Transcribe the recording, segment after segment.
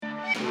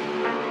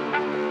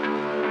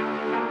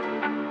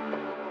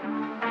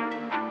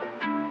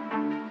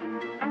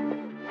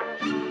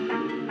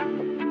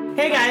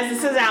Hey guys,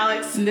 this is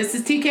Alex. And this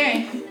is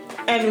TK.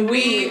 And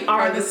we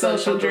are the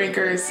Social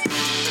Drinkers.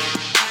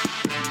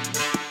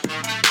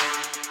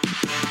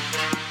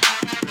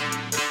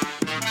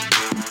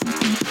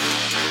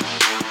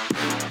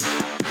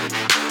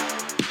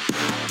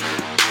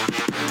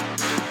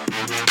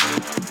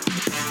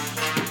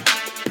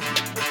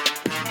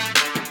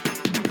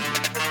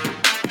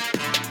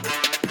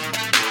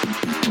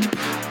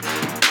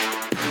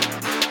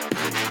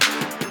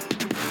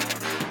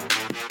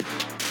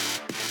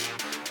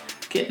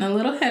 Getting a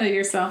little ahead of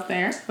yourself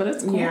there, but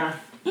it's cool. Yeah.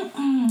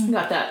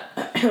 Got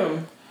that.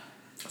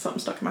 Something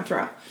stuck in my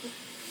throat.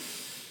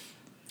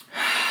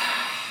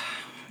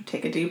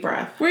 Take a deep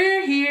breath.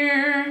 We're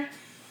here.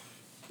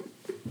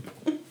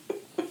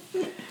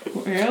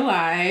 We're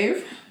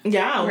alive.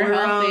 Yeah, We're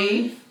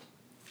healthy.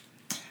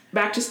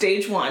 Back to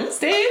stage one.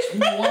 Stage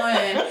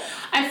one.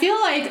 I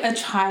feel like a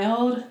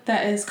child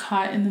that is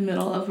caught in the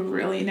middle of a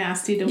really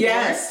nasty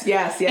divorce.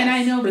 Yes. And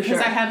I know because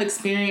sure. I have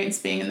experience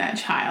being that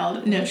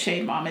child. No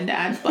shade, mom and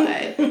dad,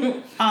 but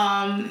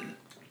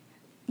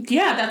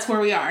yeah, that's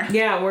where we are.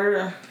 Yeah,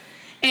 we're...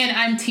 And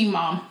I'm team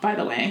mom, by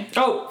the way.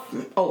 Oh,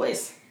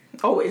 always.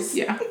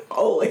 Yeah.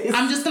 Always.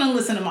 I'm just gonna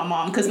listen to my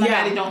mom because my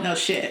daddy don't know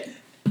shit.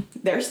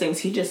 There's things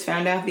he just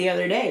found out the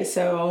other day,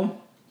 so...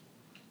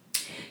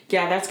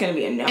 Yeah, that's going to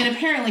be a no. And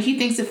apparently he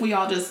thinks if we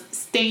all just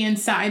stay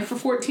inside for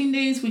 14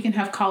 days, we can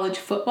have college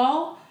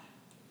football.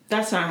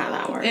 That's not how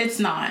that works. It's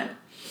not.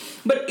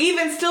 But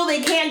even still,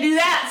 they can't do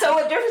that, so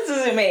what difference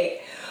does it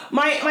make?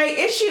 My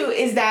issue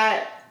is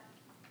that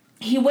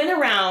he went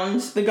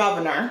around, the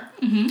governor,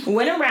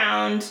 went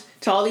around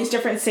to all these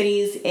different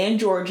cities in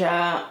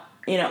Georgia,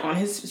 you know, on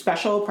his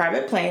special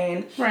private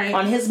plane, right,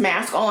 on his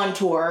Mask On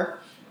tour,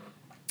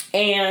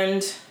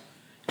 and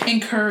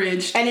then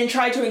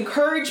tried to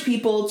encourage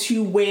people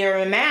to wear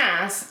a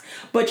mask,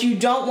 but you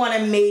don't want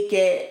to make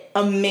it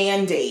a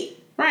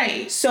mandate.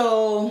 Right.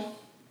 So...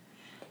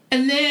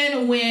 And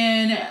then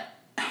when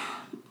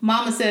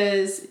mama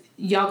says,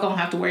 y'all gonna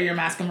have to wear your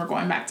mask and we're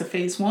going back to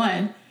phase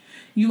one,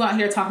 you out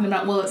here talking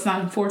about, well, it's not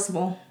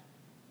enforceable.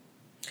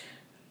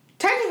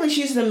 Technically,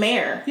 she's the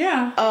mayor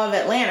of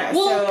Atlanta.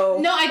 Well, so...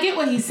 no, I get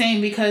what he's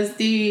saying because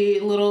the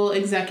little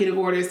executive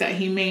orders that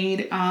he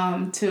made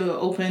to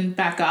open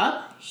back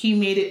up, he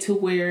made it to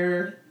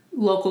where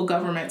local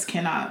governments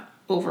cannot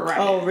override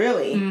it. Oh,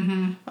 really?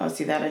 Mm-hmm. Oh,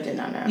 see, that I did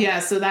not know.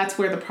 Yeah, so that's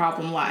where the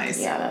problem lies.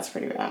 Yeah, that's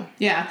pretty bad.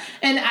 Yeah,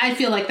 and I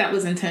feel like that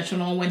was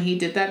intentional when he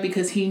did that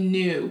because he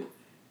knew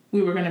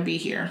we were going to be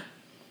here.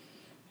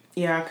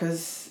 Yeah,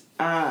 because,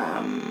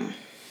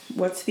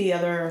 what's the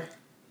other...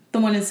 The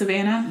one in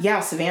Savannah?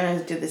 Yeah,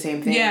 Savannah did the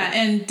same thing. Yeah,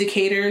 and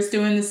Decatur's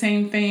doing the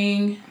same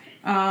thing.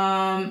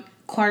 Athens,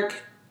 Clark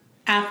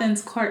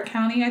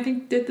County, I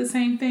think, did the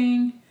same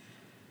thing.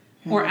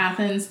 Or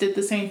Athens did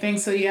the same thing.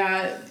 So,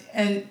 yeah,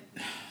 and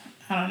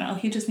I don't know.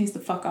 He just needs to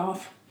fuck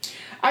off.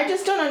 I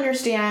just don't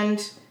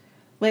understand.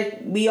 Like,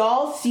 we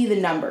all see the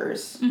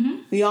numbers. Mm-hmm.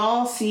 We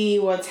all see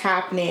what's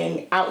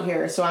happening out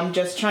here. So I'm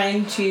just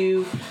trying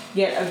to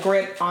get a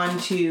grip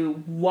onto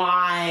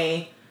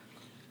why...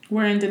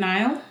 We're in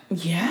denial?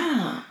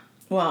 Yeah.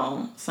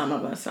 Well, some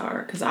of us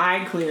are, because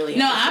I clearly...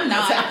 No, I'm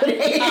not.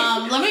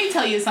 Let me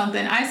tell you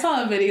something. I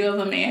saw a video of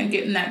a man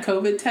getting that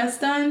COVID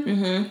test done.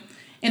 Mm-hmm.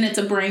 And it's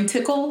a brain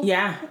tickle.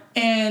 Yeah.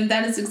 And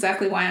that is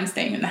exactly why I'm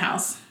staying in the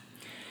house.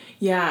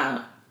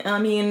 Yeah. I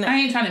mean... I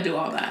ain't trying to do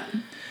all that.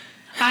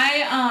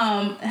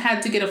 I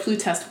had to get a flu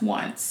test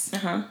once.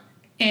 Uh-huh.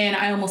 And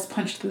I almost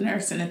punched the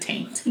nurse in the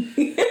taint.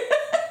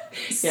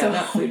 Yeah,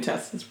 that flu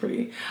test is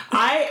pretty...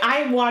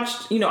 I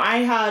watched... You know, I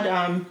had...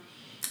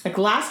 like,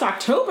 last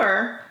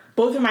October,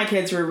 both of my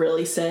kids were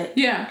really sick.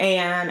 Yeah.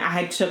 And I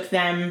had took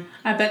them...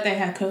 I bet they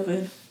had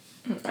COVID.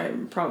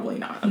 Probably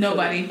not.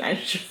 Nobody.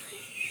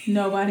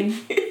 Nobody.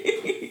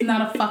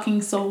 Not a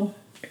fucking soul.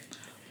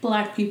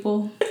 Black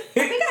people. I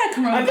think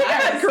I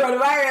had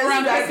coronavirus.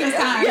 Around Christmas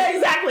time. Yeah,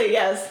 exactly,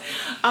 yes.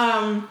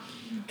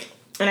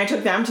 And I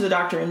took them to the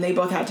doctor, and they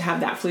both had to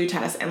have that flu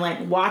test. And, like,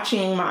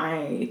 watching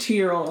my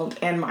 2-year-old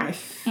and my...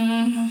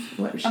 I'm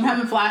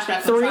having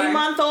flashbacks.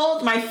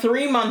 My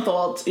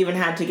 3-month-old even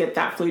had to get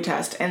that flu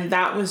test. And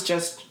that was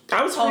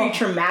pretty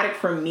traumatic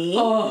for me.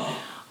 So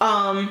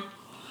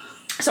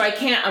I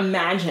can't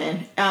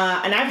imagine.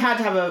 And I've had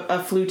to have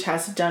a flu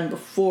test done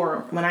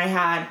before when I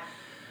had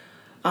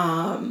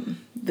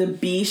the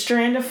B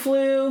strand of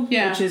flu,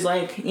 which is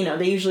like, you know,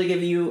 they usually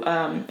give you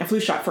a flu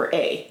shot for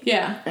A.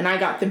 Yeah. And I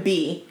got the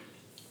B.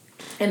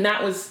 And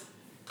that was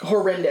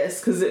horrendous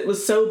because it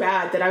was so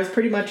bad that I was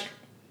pretty much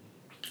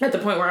at the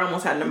point where I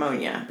almost had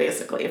pneumonia,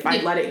 basically, if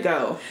I let it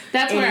go.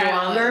 That's where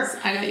I was.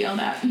 I got yelled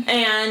at.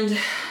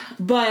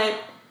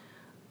 But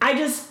I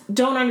just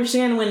don't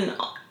understand when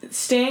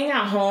staying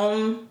at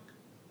home,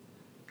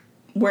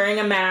 wearing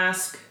a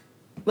mask,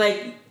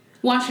 like...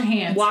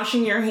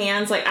 Washing your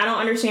hands. Like, I don't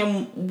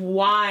understand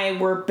why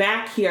we're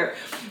back here.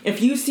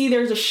 If you see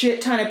there's a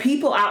shit ton of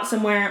people out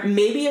somewhere,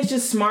 maybe it's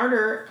just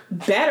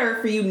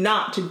better for you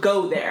not to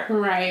go there.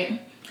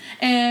 Right.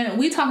 And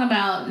we talk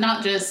about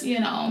not just, you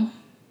know,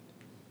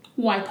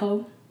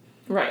 WIPO.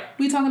 Right.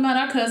 We talking about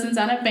our cousins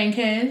out at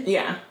Bankhead.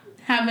 Yeah.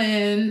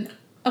 Having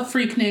a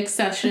Freaknik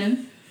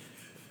session.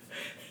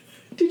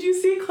 Did you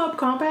see Club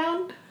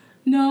Compound?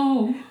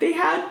 No. They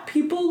had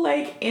people,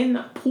 like,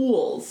 in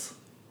pools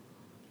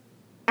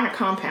at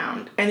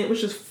Compound, and it was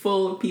just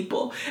full of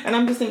people. And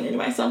I'm just thinking to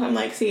myself, I'm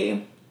like,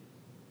 see...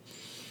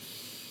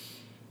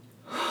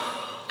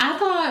 I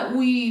thought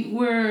we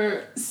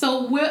were...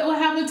 So what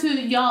happened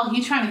to y'all?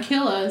 He trying to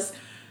kill us,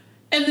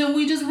 and then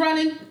we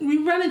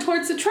running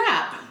towards the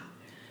trap.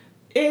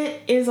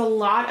 It is a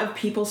lot of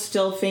people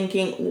still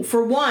thinking,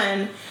 for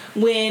one,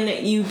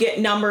 when you get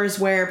numbers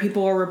where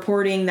people are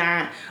reporting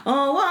that,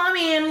 oh, well, I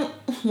mean,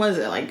 what is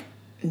it, like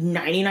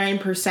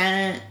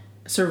 99%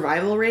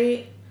 survival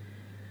rate?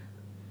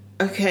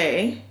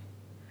 Okay.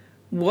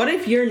 What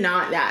if you're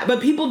not that? But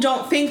people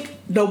don't think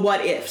the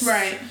what ifs.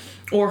 Right.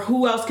 Or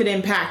who else could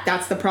impact.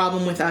 That's the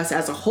problem with us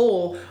as a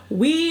whole.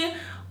 We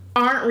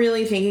aren't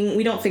really thinking,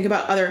 we don't think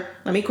about other,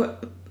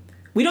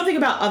 we don't think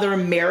about other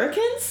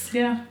Americans.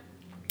 Yeah.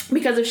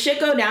 Because if shit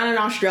go down in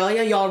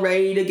Australia, y'all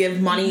ready to give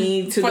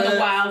money to the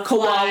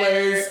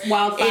koalas.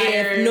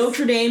 Wildfires. If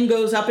Notre Dame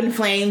goes up in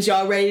flames,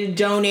 y'all ready to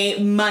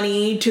donate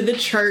money to the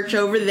church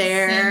over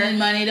there. Sending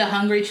money to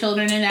hungry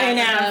children in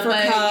Africa.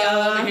 But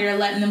y'all over here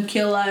letting them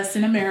kill us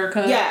in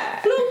America.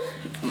 Yeah.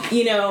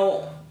 You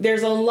know,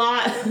 there's a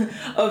lot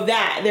of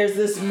that. There's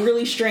this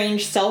really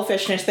strange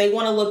selfishness. They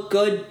want to look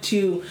good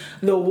to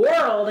the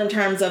world in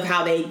terms of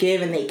how they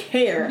give and they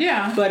care.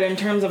 Yeah. But in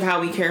terms of how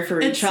we care for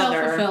each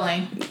other,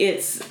 self-fulfilling.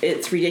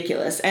 It's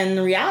ridiculous. And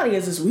the reality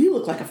is we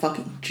look like a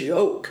fucking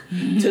joke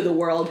to the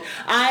world.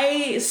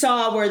 I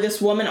saw where this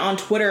woman on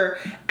Twitter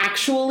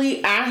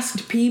actually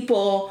asked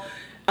people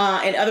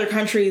in other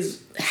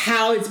countries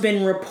how it's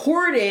been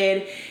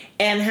reported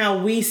and how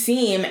we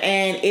seem,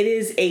 and it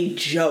is a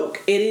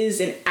joke. It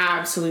is an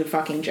absolute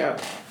fucking joke.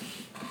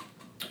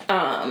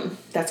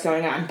 That's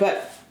going on.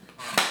 But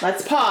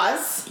let's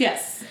pause.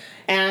 Yes.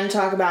 And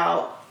talk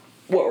about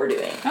what we're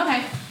doing.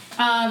 Okay.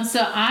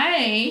 So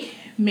I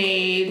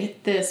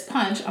made this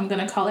punch. I'm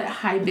gonna call it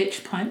High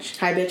Bitch Punch.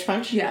 High Bitch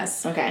Punch?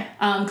 Yes. Okay.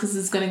 Because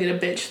it's gonna get a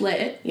bitch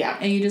lit. Yeah.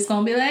 And you're just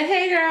gonna be like,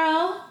 hey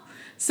girl.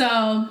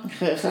 So.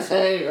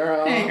 Hey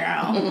girl. Hey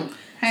girl.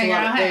 Hey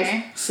girl,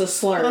 hey. It's a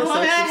slur.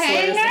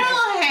 Hey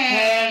girl,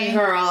 hey. Hey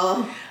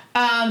girl.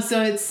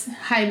 So it's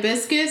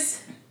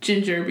hibiscus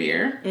ginger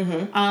beer.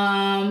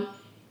 Mm-hmm.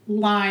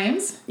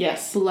 Limes.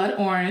 Yes. Blood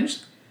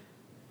orange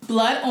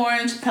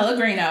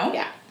Pellegrino.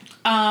 Yeah.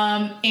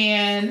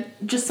 And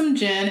just some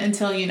gin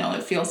until,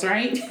 it feels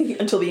right.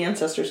 Until the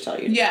ancestors tell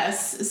you.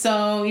 Yes.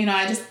 So,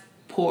 I just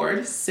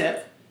poured,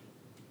 sip.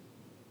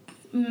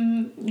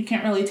 You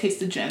can't really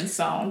taste the gin,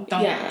 so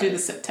don't do the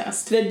sip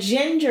test. The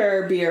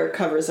ginger beer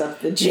covers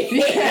up the gin.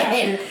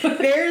 Yeah.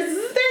 There's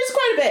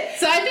quite a bit.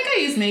 So I think I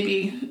used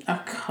maybe a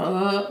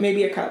cup.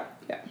 Maybe a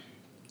cup, yeah.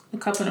 A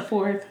cup and a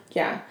fourth.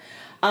 Yeah.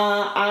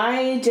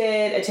 I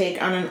did a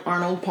take on an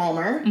Arnold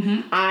Palmer.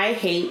 Mm-hmm. I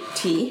hate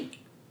tea.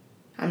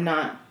 I'm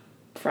not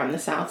from the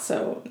South,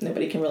 so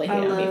nobody can really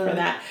hate on me for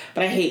that.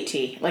 But I hate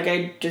tea. Like,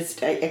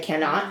 I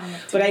cannot.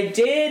 But I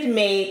did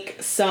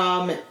make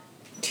some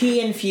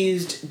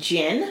tea-infused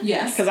gin.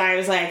 Yes. Because I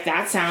was like,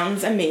 that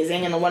sounds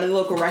amazing. And one of the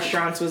local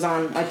restaurants was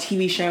on a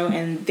TV show,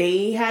 and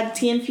they had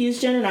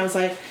tea-infused gin, and I was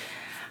like,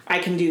 I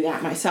can do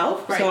that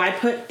myself. Right. So I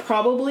put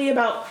probably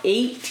about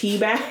 8 tea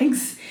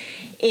bags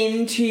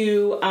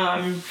into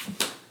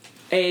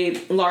a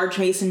large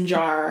mason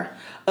jar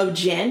of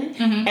gin,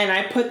 and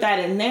I put that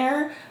in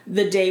there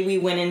the day we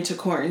went into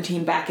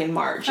quarantine back in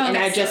March, and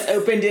I just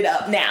opened it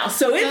up now.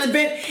 So it's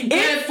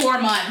been 4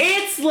 months.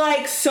 It's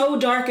like so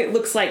dark it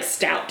looks like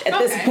stout at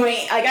this point.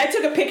 Like, I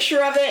took a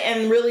picture of it,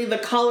 and really the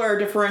color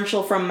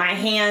differential from my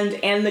hand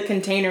and the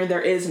container,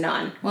 there is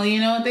none. Well, you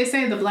know what they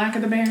say, the blacker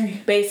the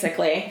berry.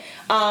 Basically.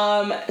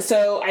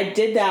 So I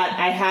did that.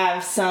 I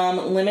have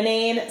some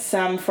lemonade,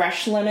 some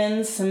fresh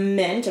lemons, some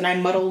mint, and I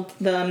muddled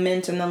the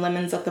mint and the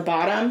lemons at the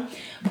bottom,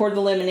 poured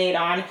the lemonade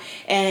on,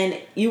 and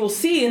you will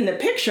see in the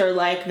picture,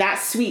 like,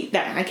 that sweet,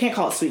 that I can't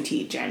call it sweet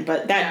tea gin,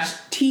 but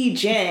that tea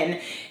gin,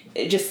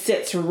 it just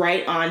sits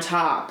right on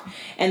top.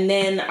 And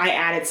then I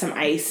added some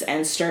ice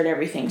and stirred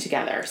everything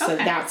together. So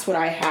that's what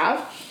I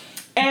have.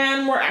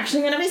 And we're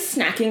actually going to be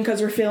snacking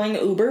because we're feeling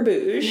uber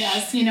bouge.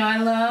 Yes, I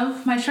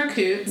love my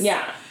charcutes.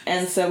 Yeah.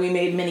 And so we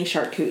made mini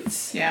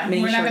charcutes. Yeah,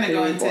 we're not going to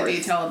go into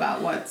detail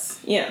about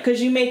what's... Yeah, because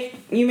you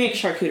make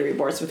charcuterie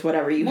boards with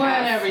whatever you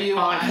have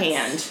on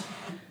hand.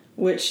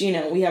 Which,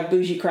 we have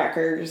bougie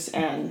crackers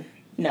and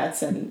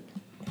nuts and...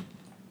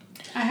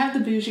 I have the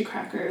bougie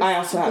crackers. I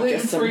also have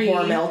just some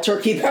Hormel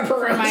turkey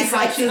pepperoni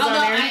slices on there. Although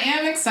I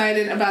am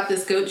excited about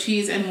this goat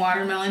cheese and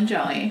watermelon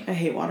jelly. I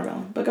hate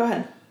watermelon, but go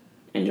ahead.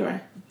 Enjoy.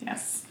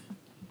 Yes.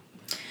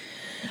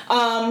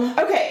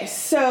 Okay,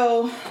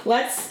 so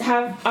let's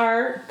have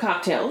our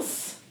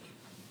cocktails.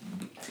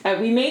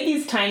 We made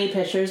these tiny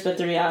pitchers, but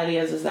the reality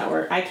is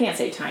that I can't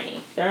say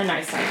tiny. They're a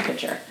nice size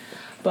pitcher,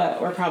 but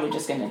we're probably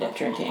just going to end up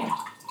drinking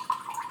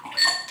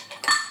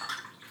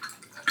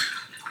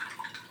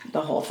the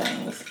whole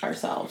thing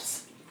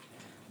ourselves.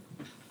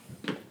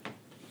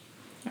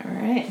 All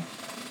right.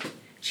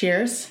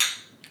 Cheers.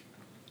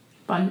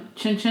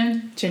 Chin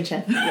chin? Chin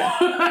chin.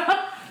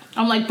 Yeah.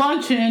 I'm like,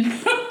 bon chin.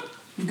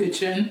 Good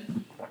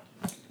chin.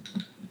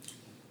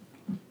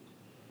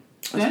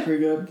 That's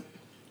pretty good.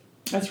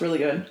 That's really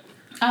good.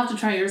 I'll have to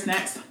try yours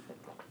next.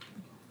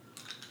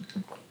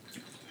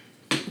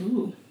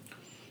 Ooh.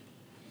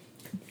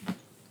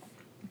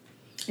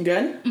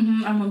 Good?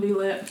 Mm-hmm, I'm gonna be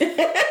lit.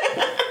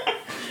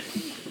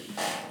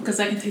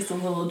 Because I can taste a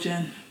little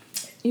gin.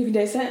 You can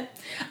taste it?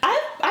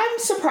 I'm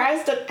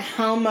surprised at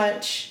how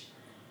much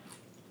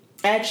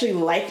I actually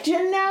like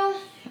gin now.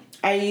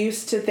 I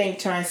used to think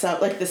to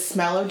myself, like, the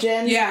smell of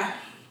gin. Yeah.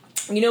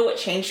 You know what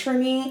changed for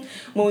me?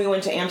 When we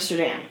went to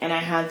Amsterdam and I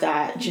had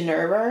that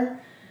Genever,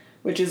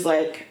 which is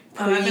like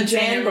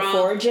pre-gin,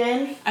 before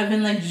gin. I've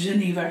been like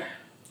Geneva.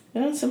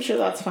 Yeah, so I'm sure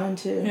that's fine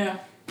too. Yeah.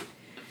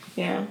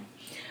 Yeah.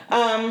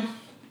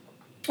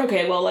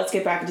 Okay, well, let's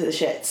get back into the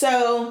shit.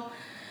 So,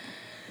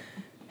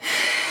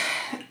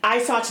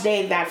 I saw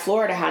today that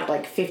Florida had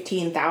like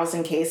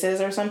 15,000 cases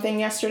or something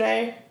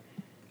yesterday.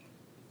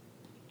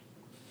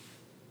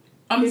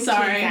 I'm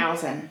sorry.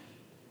 15,000.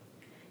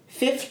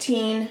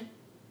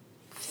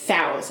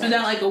 15,000. Is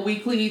that like a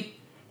weekly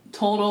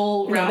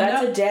total roundup? No,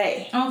 that's a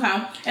day.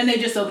 Okay. And they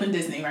just opened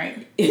Disney,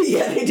 right?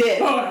 Yeah, they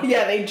did. Oh.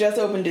 Yeah, they just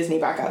opened Disney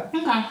back up.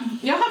 Okay.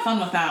 Y'all have fun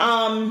with that.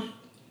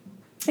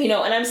 You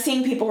know, and I'm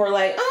seeing people who are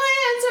like,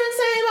 oh, I'm so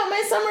excited about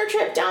my summer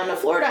trip down to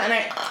Florida. And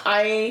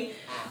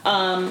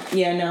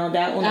yeah, no,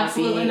 that will not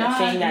be a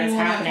thing that is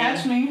happening.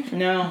 Catch me.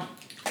 No.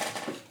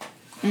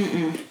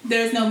 Mm-mm.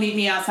 There's no meet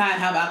me outside.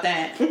 How about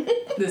that?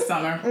 This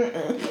summer.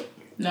 Mm-mm.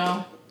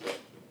 No.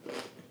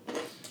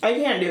 I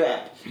can't do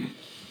it.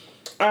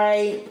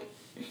 I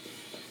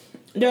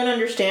don't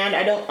understand.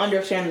 I don't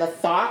understand the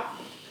thought.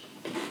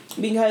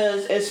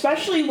 Because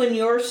especially when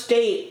your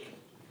state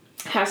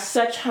has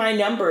such high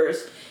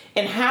numbers,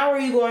 and how are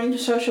you going to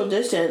social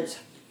distance?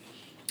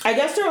 I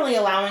guess they're only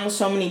allowing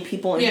so many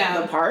people into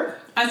the park.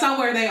 I saw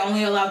where they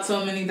only allowed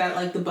so many that,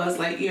 like, the Buzz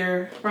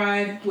Lightyear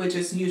ride, which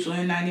is usually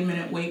a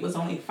 90-minute wait, was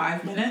only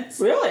 5 minutes.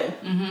 Really?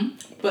 Mm-hmm.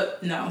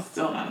 But no,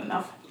 still not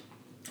enough.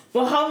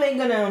 Well, how are they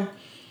gonna...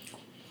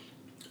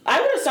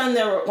 I would assume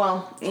there were,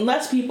 well,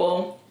 less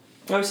people.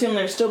 I would assume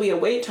there'd still be a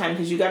wait time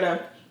because you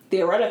gotta,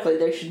 theoretically,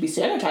 they should be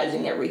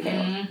sanitizing everything.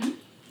 Mm-hmm.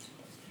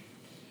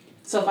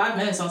 So 5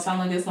 minutes don't sound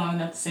like it's long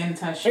enough to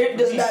sanitize shit. It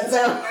does not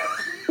sound...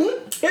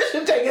 It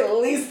should take at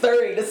least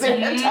 30 to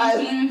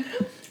sanitize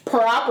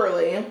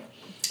properly. And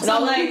so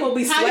all like, the people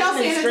be sweating how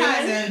y'all and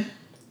screaming.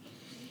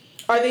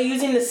 Are they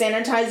using the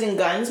sanitizing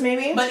guns,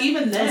 maybe? But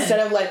even then... Instead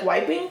of, like,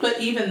 wiping?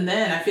 But even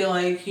then, I feel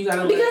like you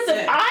gotta... Because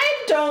if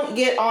I don't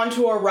get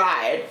onto a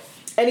ride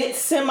and it's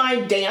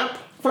semi-damp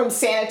from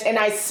and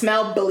I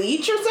smell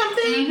bleach or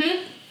something,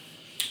 mm-hmm.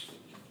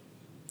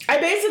 I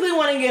basically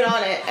want to get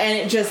on it and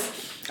it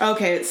just...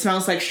 Okay, it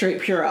smells like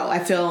straight Purell. I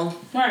feel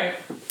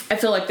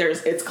like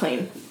it's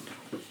clean.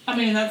 I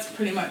mean, that's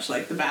pretty much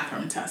like the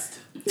bathroom test.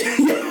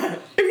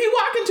 If you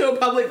walk into a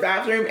public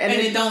bathroom and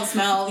it don't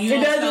smell, it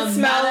doesn't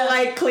smell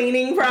like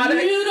cleaning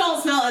product. You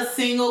don't smell a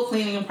single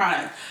cleaning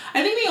product.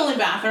 I think the only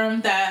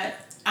bathroom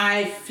that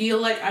I feel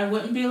like I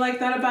wouldn't be like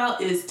that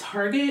about is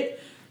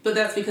Target, but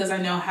that's because I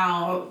know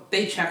how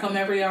they check them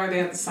every hour. They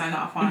have to sign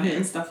off on it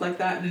and stuff like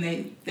that, and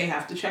they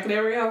have to check it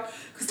every hour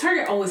because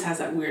Target always has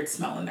that weird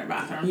smell in their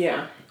bathroom.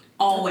 Yeah,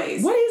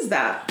 always. What is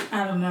that?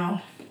 I don't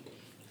know.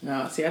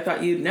 No, see, I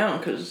thought you'd know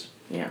because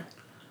you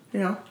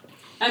know.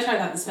 I try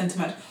not to spend too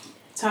much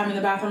time in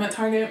the bathroom at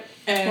Target,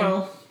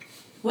 and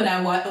when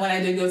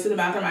I did go to the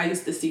bathroom, I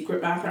used the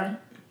secret bathroom.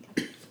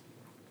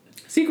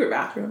 Secret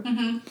bathroom.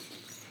 Mm-hmm.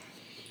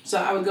 So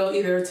I would go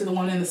either to the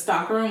one in the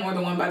stock room or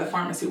the one by the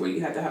pharmacy where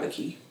you had to have a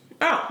key.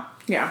 Oh,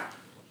 yeah.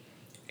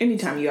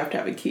 Anytime you have to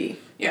have a key.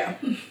 Yeah.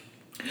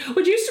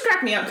 Which used to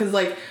crack me up because,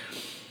 like,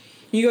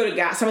 you go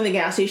to some of the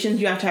gas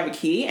stations, you have to have a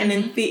key, and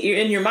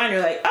in your mind,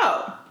 you're like,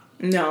 oh,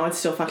 no, it's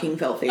still fucking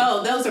filthy.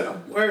 Oh, those are the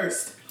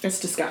worst. It's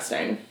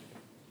disgusting.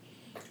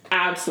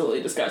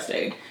 Absolutely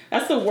disgusting.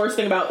 That's the worst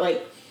thing about,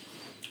 like,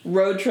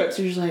 road trips.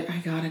 You're just like, I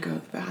gotta go to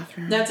the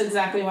bathroom. That's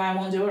exactly why I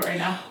won't do it right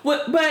now.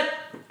 But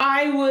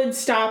I would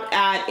stop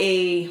at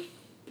a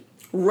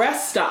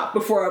rest stop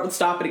before I would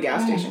stop at a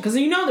gas station. Because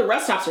you know the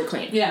rest stops are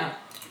clean. Yeah.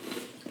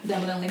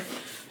 Definitely.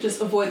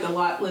 Just avoid the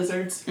lot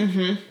lizards.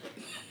 Mm-hmm.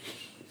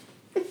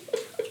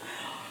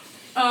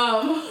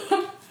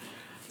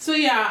 So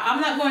yeah,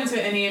 I'm not going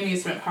to any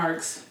amusement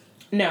parks.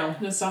 No.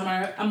 This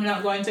summer. I'm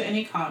not going to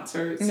any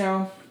concerts.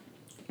 No.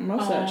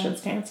 Most of that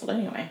shit's canceled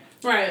anyway.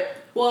 Right.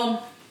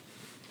 Well,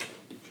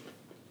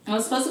 I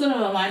was supposed to go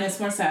to a Alanis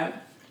Morissette,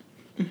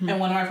 and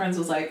one of my friends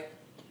was like,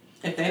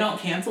 if they don't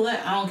cancel it,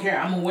 I don't care.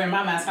 I'm going to wear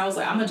my mask. I was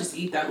like, I'm going to just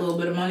eat that little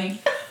bit of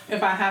money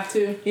if I have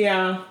to.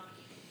 Yeah.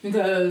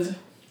 Because,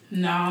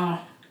 nah.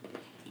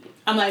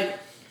 I'm like,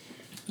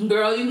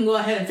 girl, you can go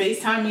ahead and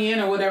FaceTime me in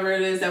or whatever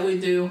it is that we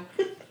do.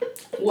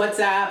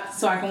 WhatsApp,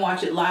 so I can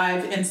watch it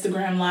live.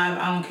 Instagram live.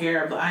 I don't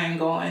care, but I ain't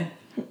going.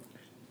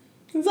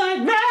 It's like,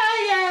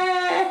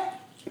 yeah.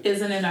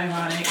 Isn't it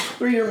ironic?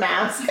 For your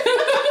mask.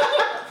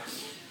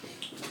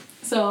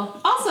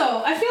 So,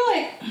 also, I feel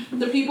like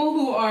the people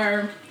who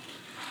are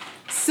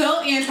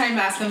so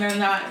anti-mask and they're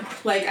not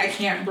like, I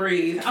can't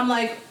breathe. I'm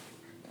like,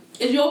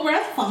 is your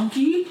breath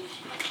funky?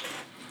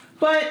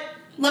 But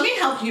let me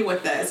help you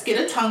with this. Get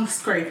a tongue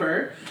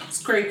scraper.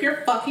 Scrape your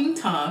fucking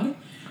tongue.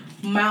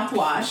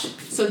 Mouthwash.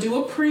 So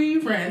do a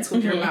pre-rinse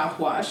with your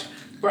mouthwash.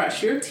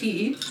 Brush your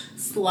teeth.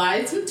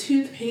 Slide some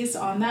toothpaste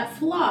on that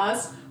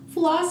floss.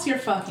 Floss your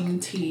fucking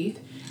teeth.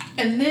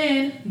 And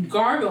then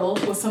gargle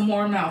with some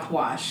more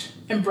mouthwash.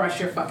 And brush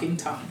your fucking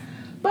tongue.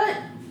 But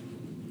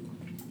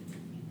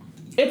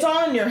it's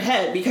all in your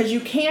head because you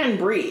can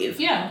breathe.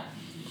 Yeah.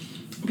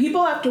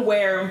 People have to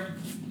wear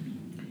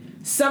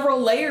several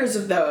layers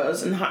of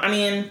those, and I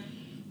mean,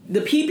 the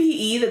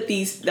PPE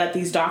that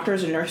these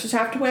doctors and nurses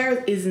have to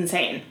wear is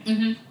insane.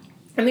 Mm-hmm.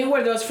 And they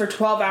wear those for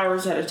 12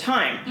 hours at a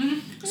time.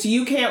 Mm-hmm. So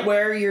you can't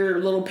wear your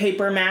little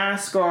paper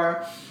mask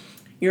or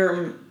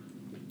your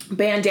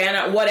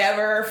bandana,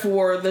 whatever,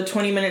 for the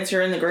 20 minutes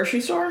you're in the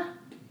grocery store.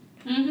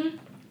 Mm-hmm.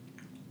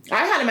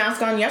 I had a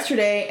mask on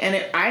yesterday,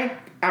 and I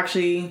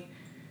actually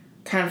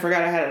kind of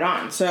forgot I had it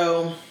on.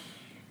 So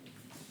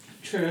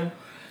true.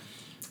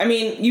 I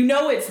mean, you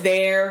know it's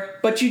there,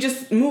 but you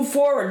just move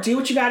forward. Do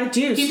what you gotta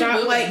do. Keep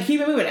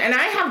it moving. And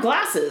I have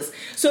glasses.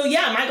 So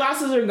yeah, my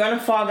glasses are gonna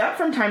fog up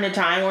from time to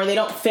time, or they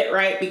don't fit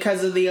right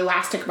because of the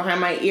elastic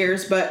behind my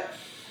ears, but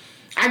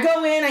I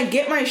go in, I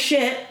get my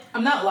shit.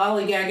 I'm not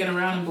lollygagging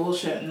around and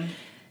bullshitting.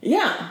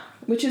 Yeah,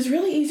 which is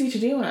really easy to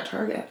do at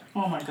Target.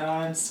 Oh my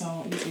god, it's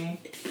so easy.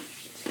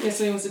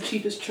 Yesterday was the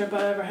cheapest trip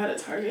I ever had at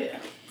Target.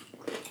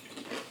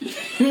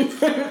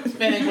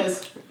 Mainly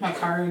because my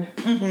card.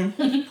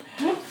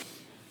 Mm-hmm.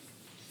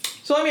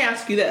 So let me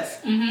ask you this.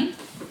 Mm-hmm.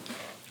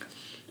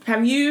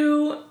 Have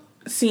you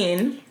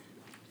seen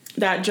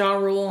that Ja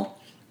Rule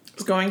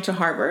is going to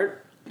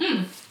Harvard?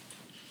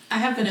 I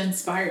have been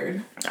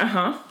inspired.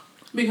 Uh-huh.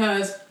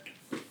 Because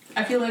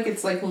I feel like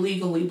it's like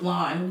Legally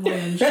Blonde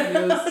when she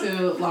goes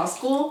to law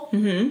school.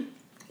 Mm-hmm.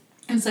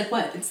 And it's like,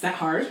 what? It's that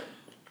hard?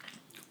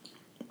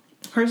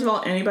 First of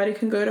all, anybody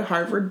can go to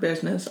Harvard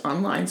Business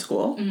Online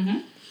School. Mm-hmm.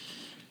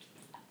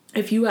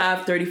 If you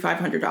have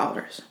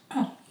 $3,500.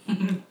 Oh.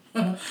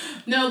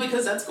 No,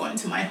 because that's going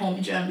to my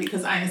home gym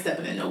because I ain't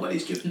stepping in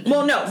nobody's gym.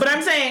 Well, no, but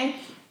I'm saying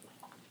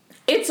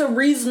it's a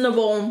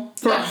reasonable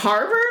for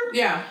Harvard.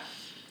 Yeah.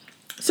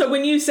 So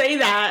when you say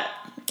that,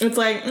 it's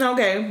like,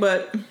 okay,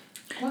 but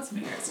what's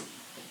yours?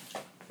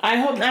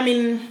 I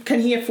mean, can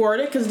he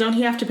afford it? Because don't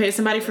he have to pay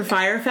somebody for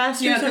Firefest or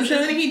something? Yeah, because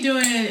isn't he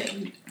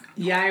doing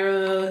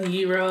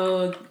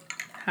Gyro,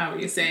 however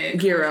you say it?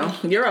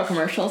 Gyro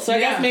commercial. So I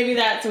guess maybe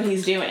that's what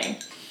he's doing.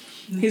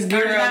 His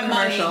Gyro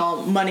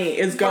commercial money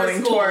is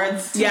going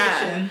towards tuition.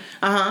 Yeah.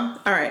 Uh-huh.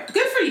 All right.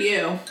 Good for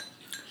you.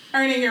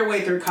 Earning your way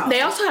through college.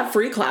 They also have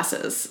free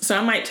classes, so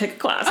I might take a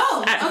class.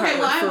 Oh, okay.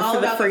 Well, I'm all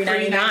about the free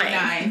 $99.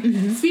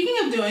 Mm-hmm.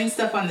 Speaking of doing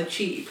stuff on the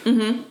cheap,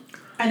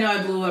 I know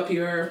I blew up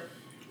your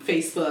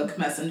Facebook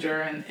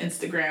Messenger and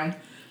Instagram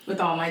with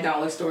all my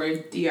dollar store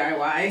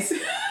DIYs.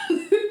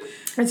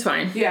 It's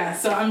fine. Yeah,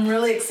 so I'm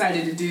really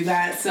excited to do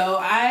that. So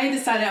I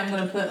decided I'm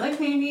going to put like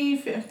maybe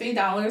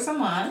 $50 a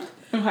month.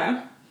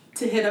 Okay.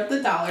 To hit up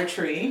the Dollar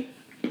Tree.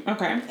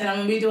 Okay. And I'm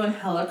going to be doing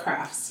hella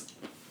crafts.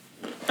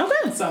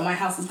 Okay. So my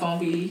house is going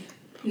to be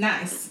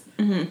nice.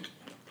 Mm-hmm.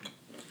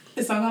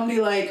 It's not going to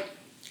be like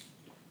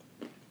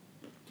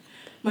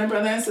my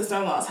brother and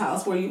sister-in-law's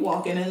house where you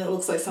walk in and it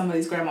looks like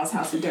somebody's grandma's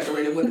house who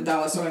decorated with a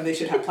dollar store and they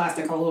should have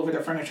plastic all over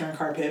their furniture and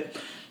carpet.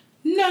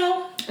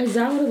 No. Is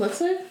that what it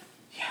looks like?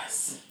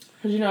 Yes.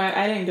 Because,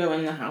 I didn't go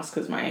in the house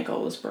because my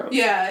ankle was broke.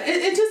 Yeah,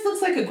 it just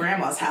looks like a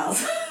grandma's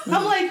house. Mm.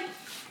 I'm like...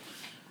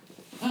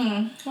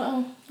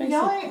 Well,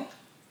 y'all ain't.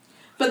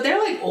 But they're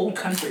like old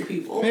country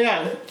people.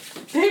 Yeah.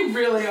 They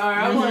really are.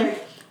 I'm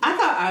like, I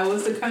thought I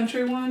was the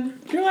country one.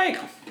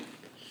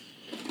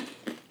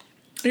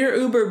 You're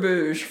uber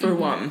bouge for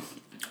one.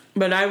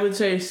 But I would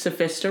say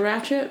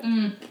sophistiratchet.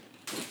 Mm.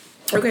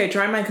 Okay,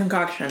 try my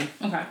concoction.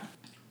 Okay.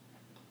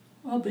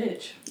 Oh,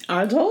 bitch.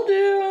 I told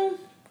you.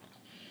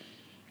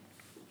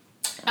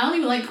 I don't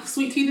even like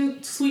sweet tea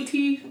or sweet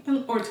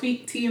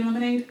tea and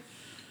lemonade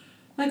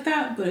like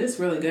that, but it's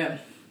really good.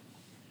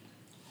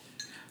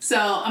 So,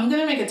 I'm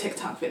going to make a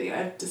TikTok video,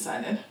 I've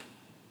decided.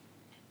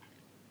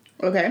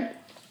 Okay.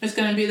 It's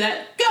going to be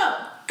that, go,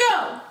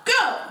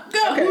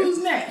 okay. Who's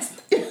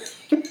next?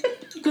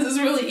 Because it's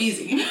really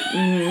easy.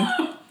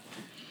 Mm-hmm.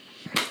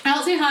 I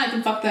don't see how I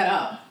can fuck that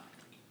up.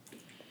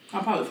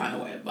 I'll probably find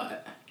a way,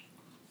 but...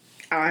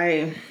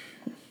 I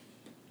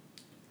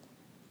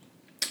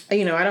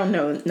don't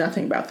know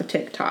nothing about the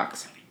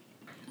TikToks.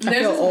 I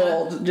feel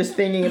old just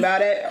thinking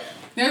about it.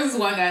 There's this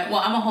one guy, well,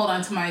 I'm going to hold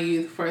on to my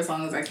youth for as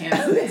long as I can.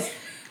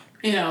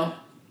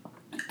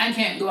 I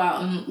can't go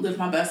out and live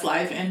my best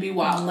life and be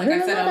wild like I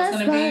said I was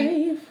going to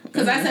be.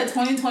 Because I said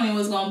 2020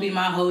 was going to be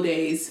my whole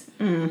days.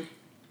 Mm.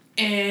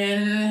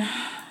 And,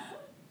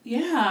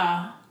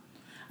 yeah.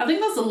 I think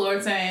that's the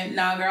Lord saying,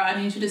 nah, girl,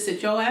 I need you to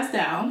sit your ass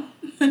down.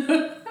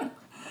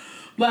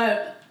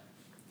 But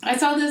I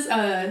saw this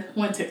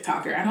one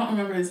TikToker. I don't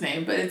remember his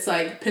name, but it's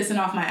like pissing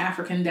off my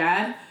African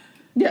dad.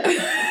 Yeah. So he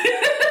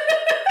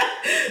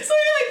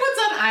like puts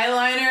on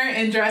eyeliner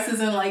and dresses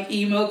in like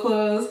emo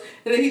clothes.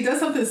 And then he does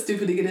something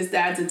stupid to get his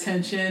dad's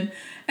attention.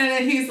 And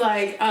then he's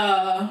like,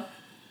 where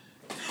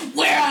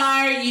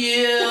are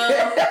you?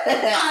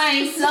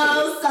 I'm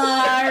so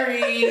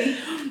sorry.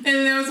 And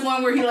then there was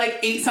one where he like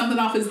ate something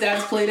off his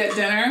dad's plate at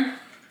dinner.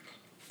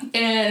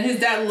 And his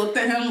dad looked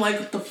at him like,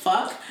 what the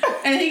fuck?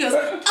 And he goes,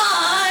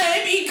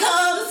 I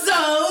become so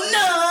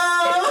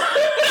numb.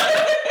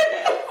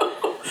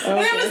 Okay.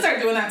 And I'm going to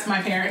start doing that to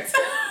my parents.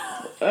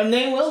 And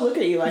they will look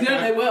at you like that.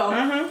 Yeah, they will.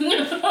 Uh-huh.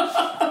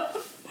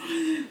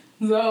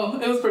 So,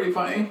 it was pretty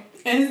funny.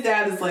 And his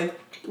dad is like,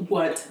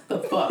 what the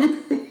fuck?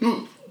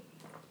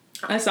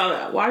 I saw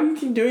that. Why do you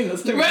keep doing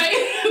this to me? Right?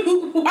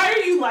 Why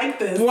are you like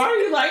this? Why are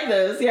you like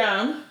this?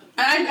 Yeah.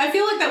 I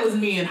feel like that was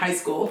me in high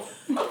school.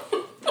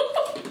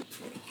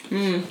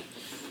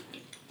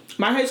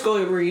 My high school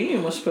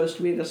reunion was supposed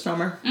to be this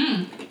summer.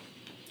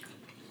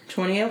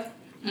 20th?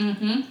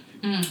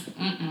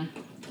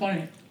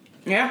 20.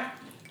 Yeah.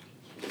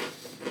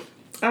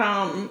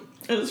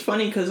 It was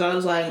funny because I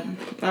was like,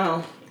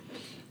 oh,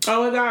 it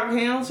got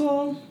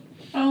canceled?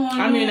 Oh,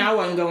 I mean, I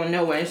wasn't going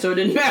no way, so it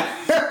didn't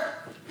matter.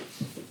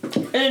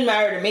 It didn't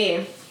matter to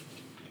me.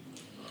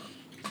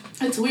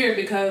 It's weird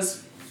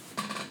because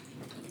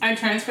I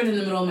transferred in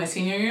the middle of my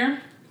senior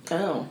year.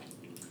 Oh.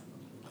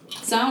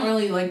 So I don't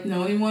really, like,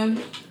 know anyone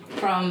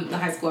from the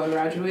high school I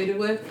graduated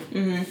with.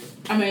 Mm-hmm.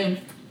 I mean,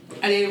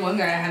 I dated one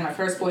guy. I had my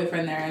first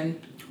boyfriend there, and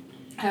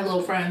I had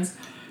little friends.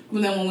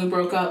 But then when we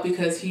broke up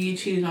because he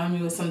cheated on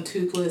me with some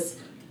toothless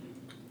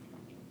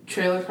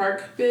trailer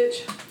park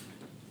bitch.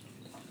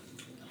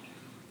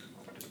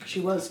 She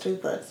was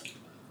toothless.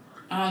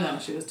 I don't know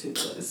if she was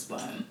toothless,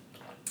 but...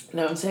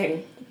 No, I'm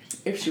saying,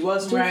 if she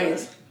was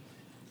toothless. Right.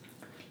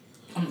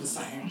 I'm just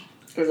saying.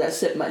 Because I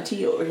sipped my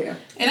tea over here.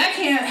 And I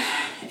can't...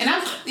 And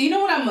you know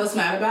what I'm most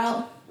mad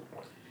about?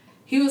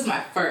 He was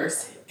my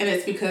first. And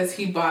it's because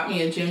he bought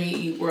me a Jimmy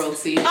Eat World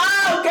Seed.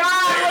 Oh, God!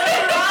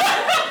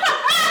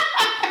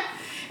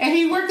 And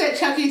he worked at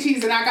Chuck E.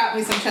 Cheese, and I got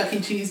me some Chuck E.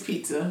 Cheese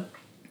pizza.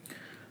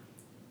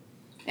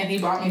 And he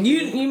bought me...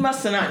 You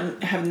must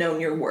not have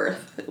known your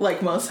worth,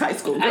 like most high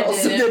school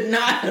girls did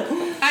not.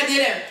 I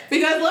didn't.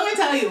 Because let me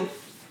tell you,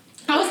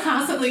 I was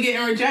constantly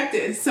getting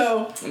rejected.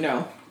 So...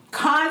 No.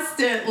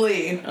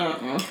 Constantly.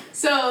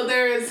 So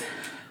there's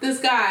this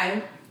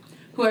guy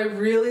who I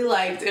really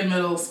liked in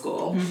middle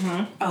school.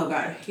 Mm-hmm. Oh,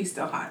 God. He's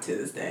still hot to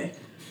this day.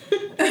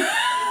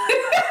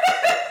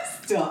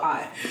 Still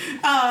hot.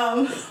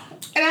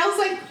 And I was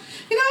like,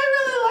 I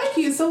really like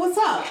you, so what's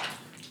up?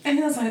 And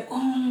he was like,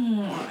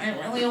 oh, I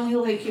really only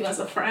like you as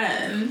a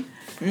friend.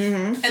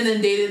 Mm-hmm. And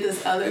then dated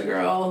this other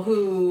girl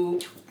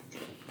who,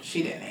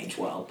 she didn't age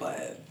well,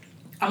 but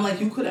I'm like,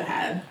 you could have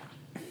had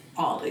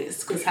all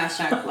this, because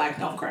 # black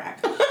don't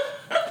crack.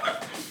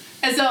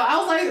 And so I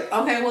was like,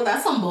 okay, well,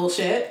 that's some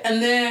bullshit.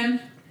 And then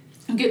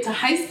get to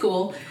high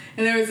school,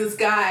 and there was this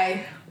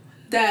guy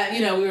that,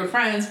 we were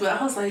friends,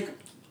 but I was like,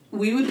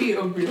 we would be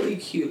a really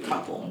cute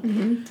couple.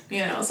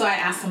 Mm-hmm. So I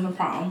asked him to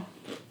prom.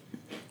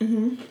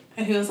 Mm-hmm.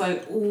 And he was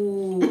like,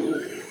 ooh,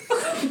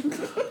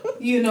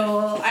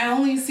 I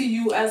only see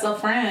you as a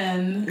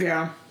friend.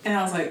 Yeah. And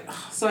I was like,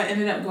 ugh. So I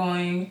ended up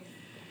going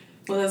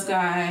with this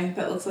guy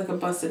that looks like a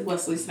busted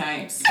Wesley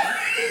Snipes.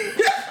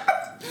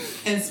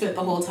 And spent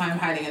the whole time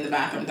hiding in the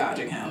bathroom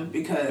dodging him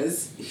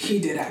because he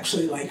did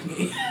actually like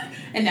me.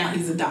 And now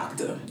he's a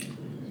doctor.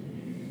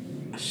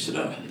 I should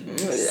have. I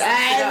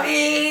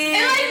mean...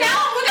 And now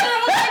I'm looking at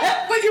him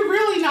like, but you're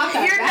really not that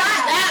bad. You're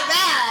not that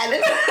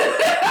bad.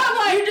 I'm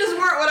like, you just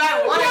weren't what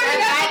I wanted at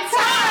that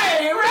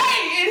time.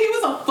 Right. And he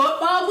was a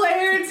football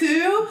player,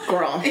 too.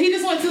 Girl. And he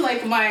just went to,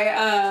 like, my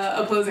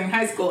opposing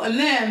high school. And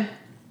then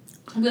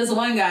this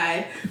one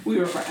guy, we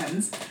were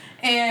friends.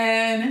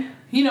 And...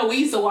 we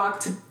used to walk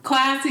to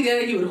class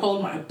together. He would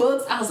hold my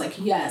books. I was like,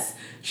 yes,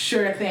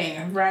 sure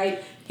thing,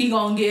 right? He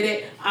gonna get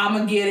it. I'm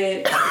gonna get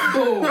it.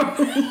 Boom.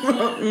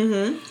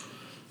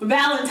 Mm-hmm.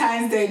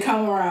 Valentine's Day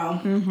come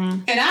around.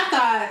 Mm-hmm. And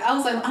I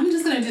was like, I'm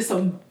just gonna do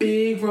some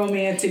big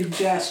romantic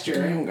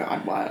gesture. Oh,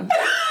 God, why?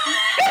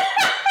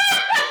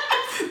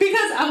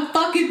 Because I'm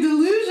fucking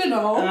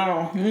delusional.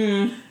 Oh.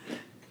 Mm.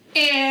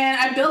 And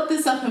I built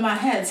this up in my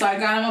head. So I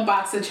got him a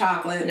box of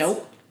chocolates.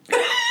 Nope.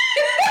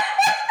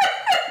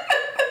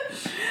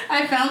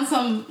 I found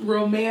some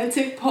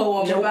romantic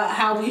poem about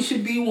how we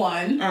should be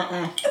one.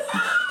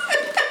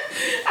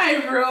 I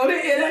wrote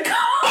it in a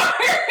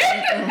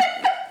card.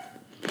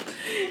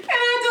 And I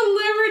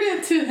delivered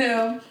it to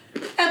him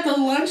at the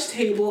lunch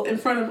table in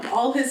front of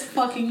all his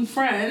fucking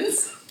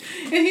friends.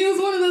 And he was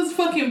one of those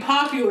fucking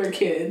popular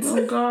kids.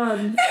 Oh,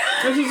 God.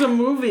 This is a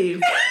movie.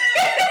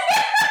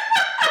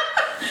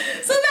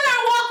 So then I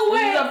walk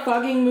away. This is a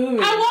fucking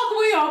movie. I walk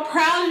away all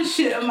proud and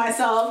shit of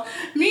myself.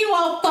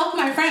 Meanwhile, fuck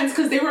my friends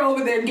because they were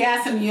over there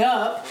gassing me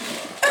up.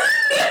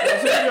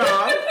 That's your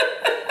job.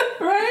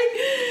 Right?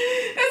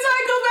 And so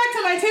I go back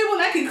to my table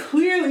and I can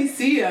clearly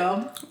see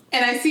him.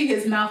 And I see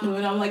his mouth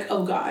moving. I'm like,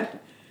 oh, God.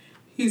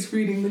 He's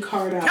reading the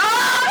card out. Oh,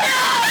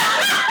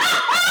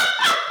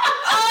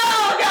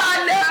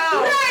 God,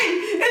 no! Right!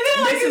 And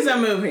then, this is a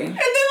movie. And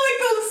then,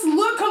 this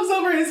look comes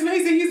over his his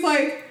face, and he's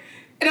like,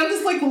 and I'm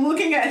just like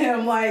looking at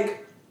him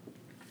like,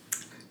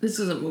 this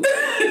is a movie.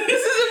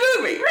 This is a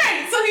movie.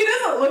 Right, so he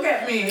doesn't look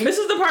at me. This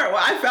is the part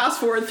where I fast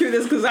forward through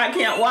this because I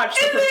can't watch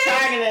the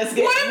protagonist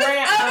get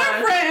rant on. One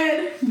other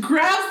friend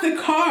grabs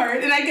the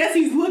card, and I guess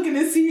he's looking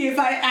to see if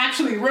I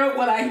actually wrote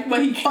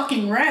what he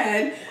fucking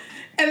read.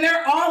 And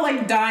they're all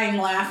like dying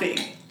laughing,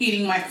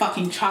 eating my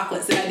fucking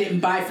chocolates that I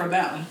didn't buy for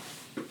them.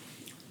 And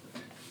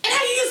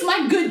I used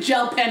my good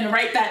gel pen to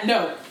write that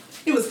note.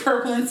 It was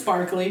purple and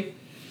sparkly.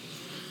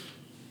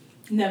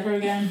 Never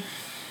again.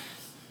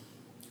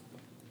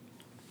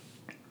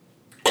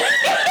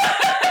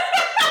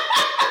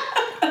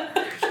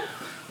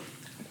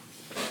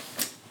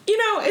 You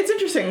know, it's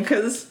interesting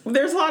because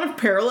there's a lot of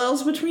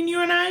parallels between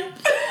you and I.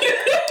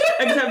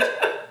 Except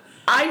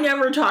I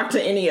never talked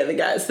to any of the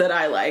guys that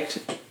I liked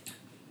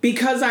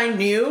because I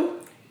knew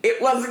it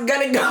wasn't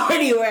gonna go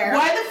anywhere.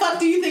 Why the fuck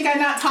do you think I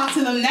not talk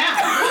to them now?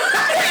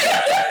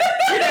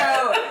 You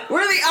know,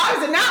 we're the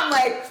opposite. Now I'm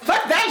like,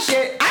 fuck that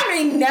shit. I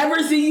may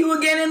never see you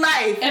again in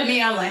life. And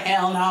me, I'm like,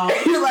 hell no.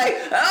 You're like,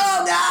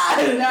 oh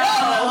God. No,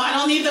 I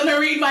don't need them to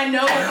read my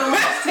note at the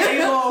lunch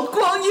table.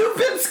 Well, you've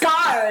been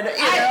scarred. You know?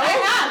 I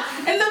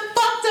have. And the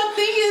fucked up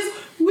thing is,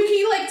 when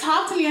he like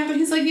talked to me after,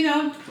 he's like, you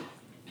know,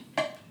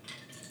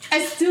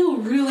 I still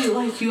really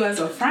like you as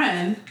a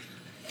friend.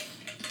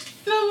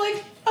 And I'm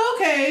like,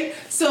 okay.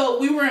 So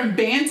we were in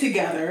band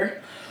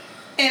together.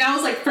 And I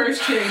was like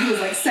first chair, and he was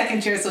like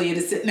second chair, so he had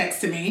to sit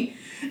next to me.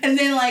 And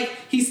then like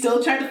he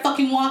still tried to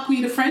fucking walk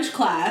me to French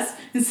class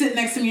and sit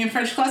next to me in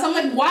French class. I'm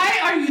like, why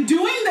are you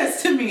doing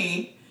this to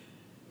me?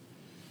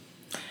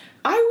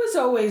 I was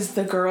always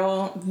the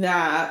girl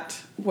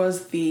that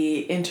was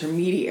the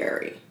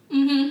intermediary.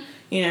 Mm-hmm.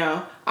 You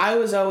know, I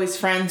was always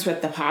friends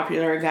with the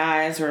popular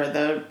guys or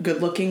the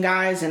good-looking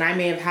guys, and I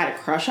may have had a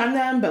crush on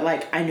them, but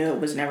like I knew it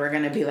was never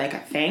going to be like a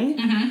thing.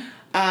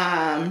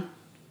 Mm-hmm.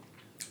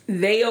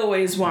 They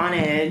always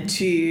wanted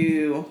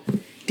to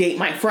date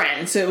my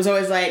friend. So it was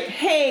always like,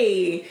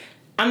 hey,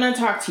 I'm going to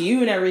talk to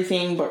you and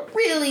everything, but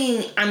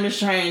really, I'm just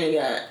trying to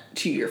get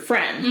to your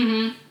friend.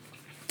 Mm-hmm.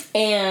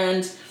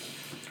 And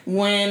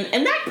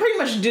that pretty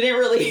much didn't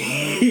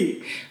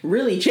really,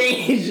 really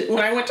change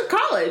when I went to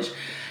college.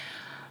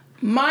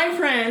 My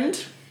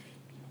friend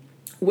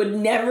would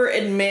never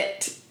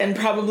admit and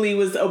probably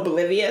was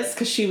oblivious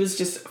because she was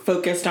just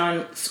focused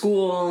on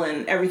school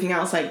and everything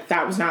else. Like,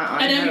 that was not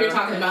on I know her who you're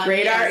talking about.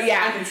 radar. Yes,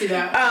 yeah. I can see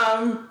that.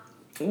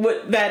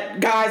 That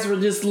guys were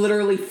just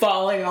literally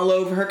falling all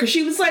over her because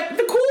she was like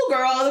the cool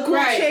girl, the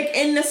cool chick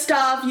in the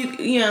stuff.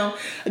 You know,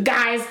 a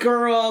guy's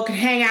girl, could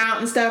hang out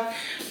and stuff.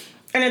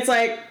 And it's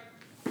like,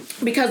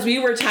 because we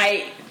were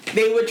tight,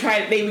 they would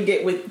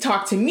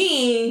talk to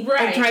me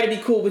and try to be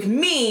cool with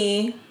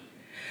me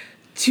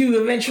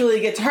to eventually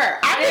get to her.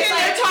 I think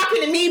they're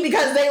talking to me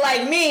because they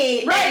like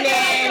me. Right. And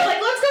then, they're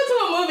like, let's go to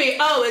a movie.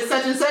 Oh, is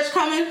such and such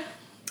coming?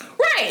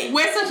 Right.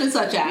 Where's such and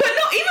such at? But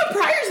no, even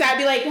prior to that, I'd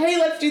be like, hey,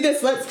 let's do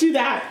this, let's do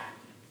that.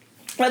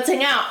 Let's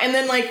hang out. And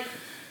then, like,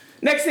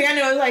 next thing I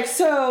know, I was like,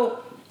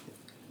 so,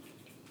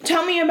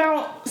 tell me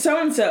about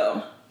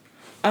so-and-so.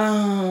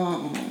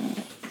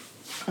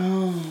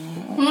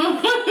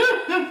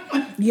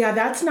 Yeah,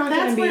 that's not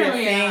going to be a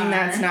thing.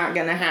 That's not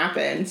going to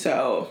happen.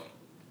 So,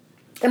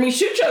 I mean,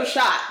 shoot your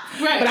shot.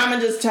 Right. But I'm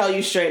going to just tell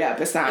you straight up,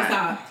 it's not. It's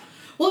not.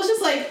 Well, it's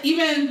just like,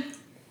 even,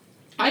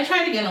 I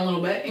tried again a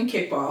little bit in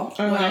kickball,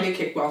 when I did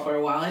kickball for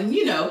a while. And,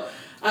 you know,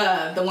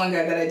 the one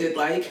guy that I did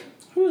like.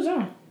 Who was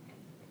that?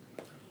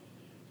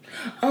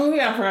 Oh,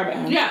 yeah, I forgot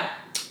about him. Yeah.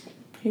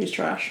 He was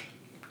trash.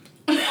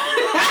 But I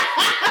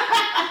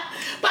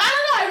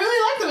don't know, I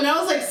really liked him. And I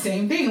was like,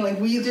 same thing. Like,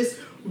 we just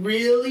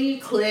really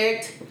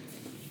clicked.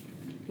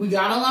 We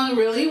got along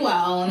really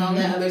well and all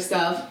that other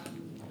stuff.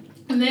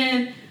 And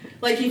then,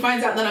 like, he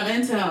finds out that I'm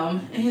into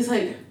him. And he's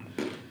like,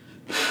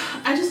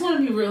 I just want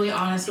to be really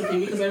honest with you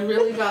because I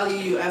really value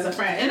you as a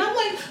friend. And I'm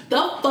like,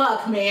 the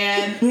fuck,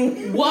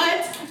 man?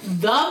 What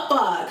the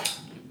fuck?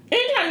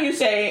 Anytime you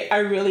say, I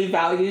really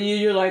value you,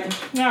 you're like,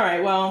 all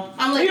right, well,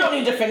 I'm like, you don't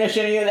need to finish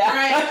any of that.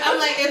 Right? I'm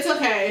like, it's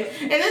okay.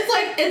 And it's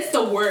like, it's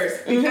the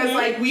worst. Because,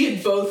 like, we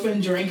had both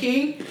been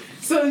drinking.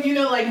 So, you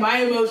know, like, my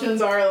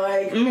emotions are,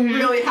 like,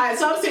 really high.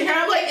 So I'm sitting here,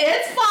 I'm like,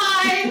 it's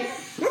fine.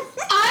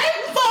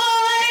 I'm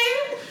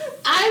fine.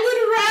 I would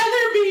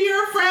rather be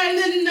your friend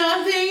than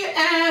nothing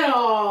at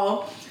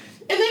all.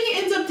 And then he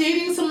ends up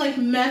dating some, like,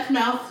 meth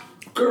mouth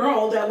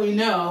girl that we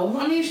know.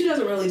 I mean, she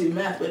doesn't really do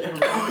meth, but her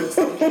mouth looks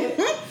like it.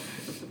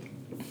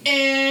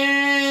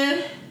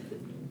 And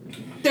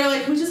they're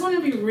like, we just want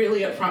to be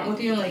really upfront with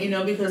you and let you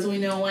know because we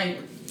know,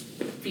 like,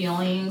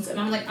 feelings. And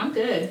I'm like, I'm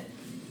good.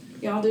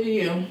 Y'all do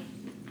you.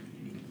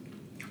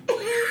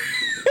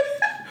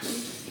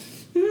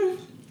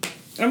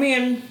 I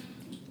mean...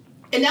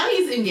 And now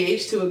he's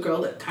engaged to a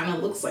girl that kind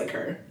of looks like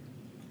her.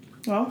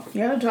 Well,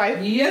 yeah, type.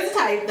 He has a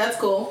type. That's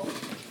cool.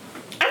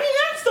 I mean,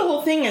 that's the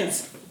whole thing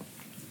is...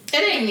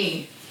 It ain't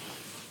me.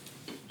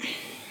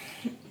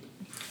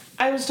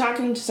 I was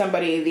talking to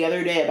somebody the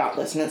other day about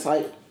this, and it's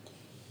like,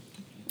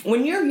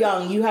 when you're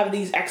young, you have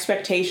these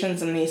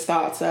expectations and these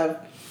thoughts of,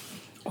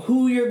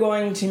 who you're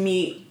going to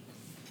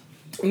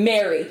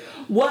marry,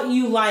 what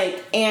you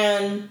like,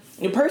 and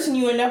the person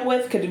you end up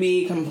with could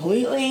be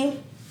completely...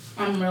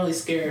 I'm really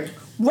scared.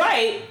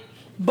 Right,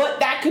 but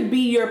that could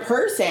be your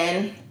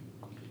person.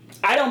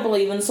 I don't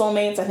believe in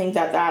soulmates. I think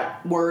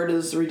that word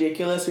is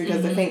ridiculous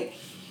because I think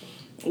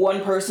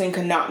one person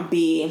cannot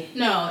be...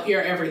 No,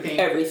 you're everything.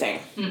 Everything.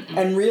 Mm-mm.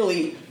 And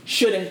really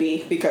shouldn't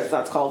be because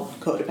that's called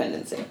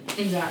codependency.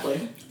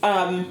 Exactly.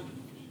 I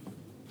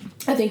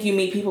think you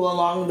meet people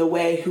along the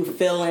way who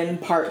fill in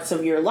parts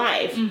of your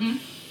life. Mm-hmm.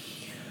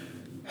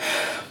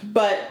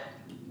 But,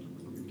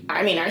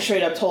 I mean, I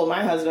straight up told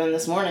my husband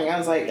this morning, I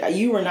was like,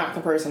 you were not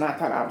the person I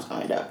thought I was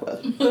going to end up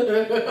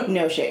with.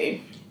 No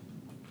shade.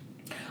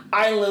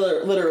 I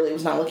literally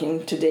was not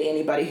looking to date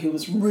anybody who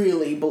was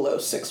really below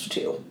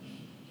 6'2".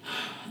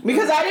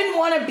 Because I didn't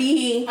want to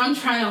be... I'm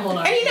trying to hold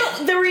on. And you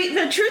know,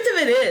 the truth of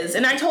it is,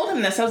 and I told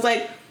him this, I was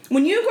like,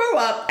 when you grow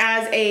up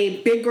as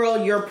a big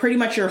girl, you're pretty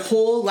much your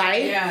whole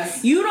life.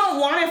 Yes. You don't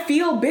want to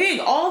feel big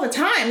all the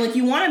time. Like,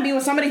 you want to be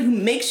with somebody who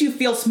makes you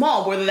feel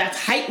small, whether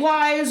that's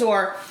height-wise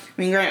or...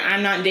 I mean,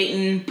 I'm not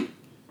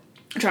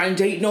trying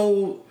to date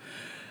no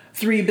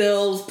 3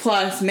 bills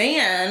plus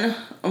man,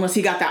 unless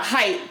he got that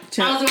height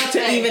to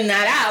even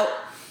that out.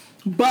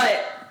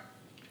 But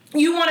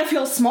you want to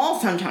feel small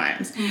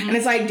sometimes. Mm-hmm. And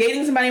it's like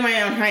dating somebody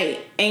my own height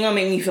ain't gonna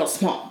make me feel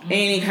small in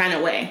any kind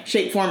of way,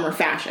 shape, form, or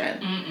fashion.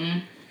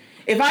 Mm-mm.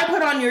 If I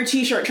put on your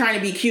t-shirt trying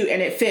to be cute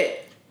and it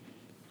fit,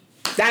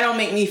 that don't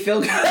make me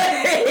feel good.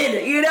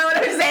 You know what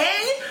I'm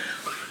saying?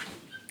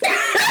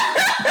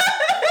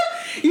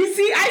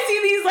 I see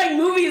these like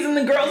movies and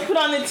the girls put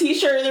on the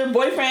t-shirt of their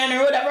boyfriend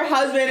or whatever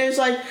husband, and it's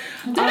like,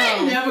 that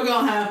ain't never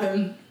gonna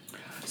happen.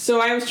 So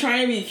I was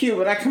trying to be cute,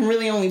 but I can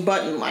really only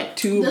button like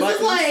 2 buttons. This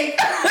is like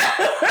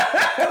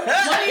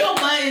one of your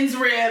buttons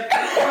ripped.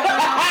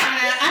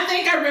 I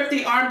think I ripped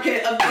the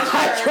armpit of this shirt.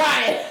 I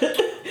tried.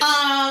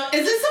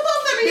 Is this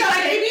supposed to be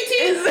like ABT?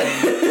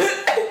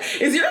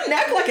 Is your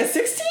neck like a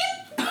 16?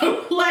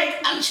 Like,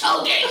 I'm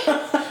choking.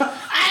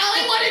 I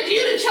only wanted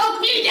you to choke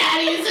me,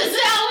 Daddy. Is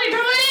this how we're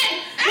doing it?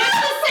 That's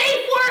a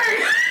safe word.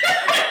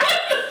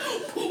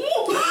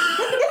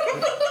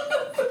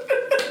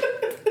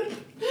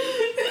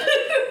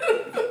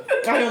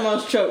 I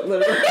almost choked,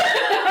 literally.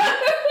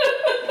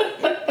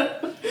 But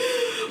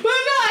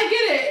no, I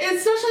get it.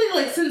 Especially,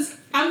 like, since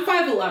I'm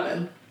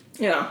 5'11".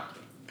 Yeah.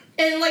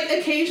 And, like,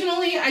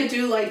 occasionally I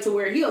do like to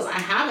wear heels. I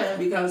haven't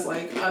because,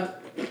 like... Where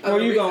are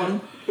you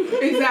going?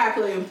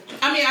 Exactly.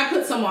 I mean, I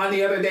put some on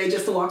the other day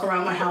just to walk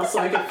around my house so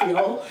I could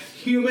feel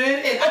human.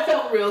 And I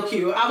felt real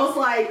cute. I was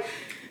like...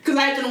 Because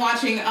I've been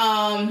watching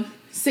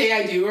Say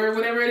I Do or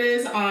whatever it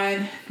is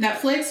on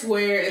Netflix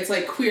where it's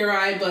like Queer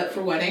Eye but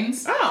for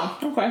weddings. Oh,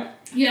 okay.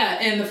 Yeah,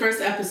 and the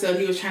first episode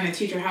he was trying to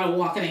teach her how to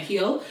walk in a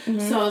heel. Mm-hmm.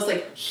 So I was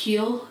like,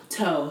 heel,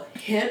 toe,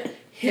 hip,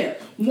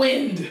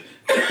 wind.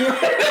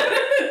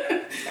 I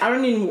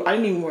didn't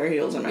even wear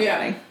heels in my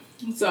wedding.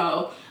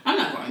 So I'm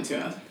not going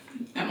to.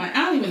 I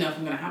don't even know if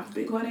I'm going to have a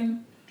big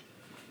wedding.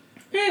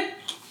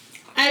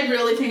 I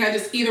really think I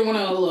just either want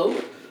to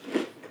elope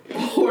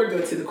or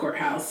go to the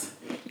courthouse.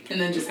 And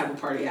then just have a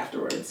party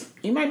afterwards.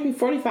 You might be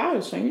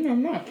 45, so you never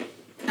know.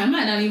 I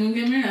might not even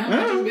get married. I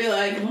might just be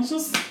like,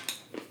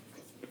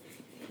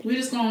 we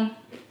just going.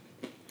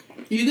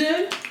 You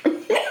good?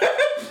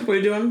 What are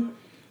you doing?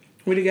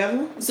 We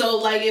together? So,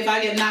 like, if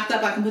I get knocked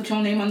up, I can put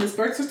your name on this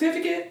birth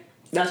certificate?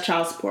 That's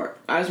child support.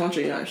 I just want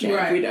you to understand.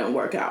 Right. If we don't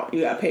work out,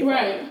 you got to pay for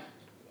it.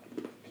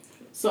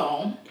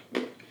 So,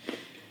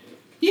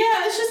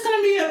 yeah, it's just going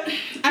to be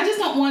I just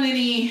don't want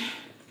any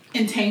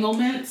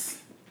entanglements.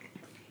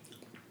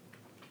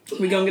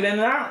 We gonna get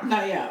into that?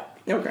 Not yet.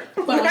 Okay.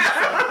 But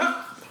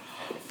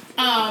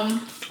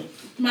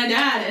my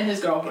dad and his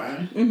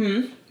girlfriend.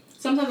 Mm-hmm.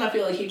 Sometimes I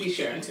feel like he'd be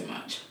sharing too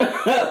much.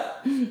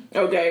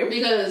 Okay.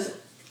 Because,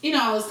 you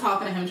know, I was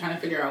talking to him trying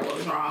to figure out what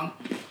was wrong.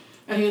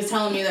 And he was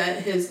telling me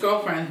that his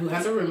girlfriend, who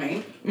has a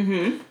roommate,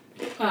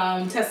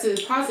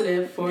 tested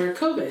positive for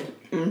COVID.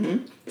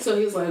 Mm-hmm. So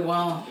he was like,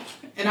 well...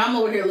 And I'm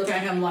over here looking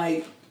at him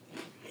like...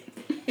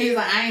 He's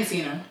like, I ain't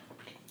seen her.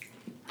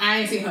 I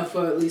ain't seen her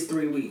for at least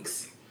 3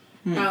 weeks.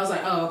 And I was like,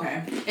 oh,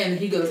 okay. And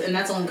he goes, and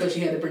that's only because she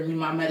had to bring me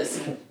my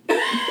medicine.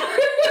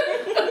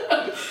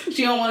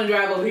 She don't want to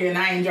drive over here, and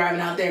I ain't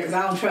driving out there because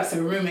I don't trust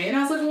her roommate. And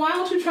I was like, why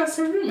don't you trust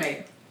her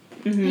roommate?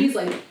 Mm-hmm. He's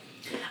like,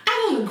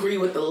 I don't agree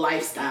with the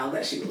lifestyle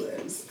that she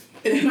lives.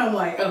 And I'm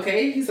like,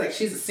 okay. He's like,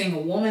 she's a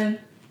single woman.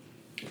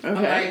 Okay. I'm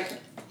like,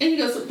 and he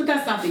goes, but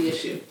that's not the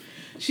issue.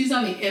 She's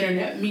on the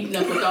internet meeting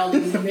up with all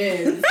these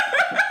men.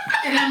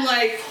 And I'm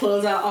like,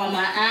 close out all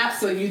my apps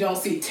so you don't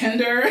see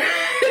Tinder.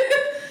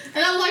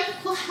 And I'm like,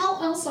 well,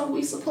 how else are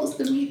we supposed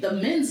to meet the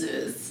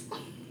menses?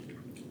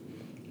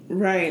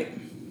 Right.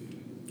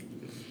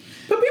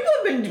 But people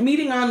have been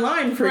meeting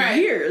online for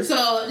years.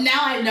 So now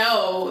I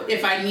know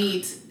if I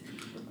meet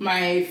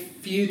my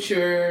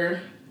future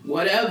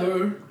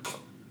whatever.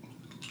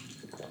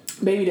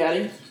 Baby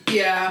daddy.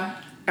 Yeah.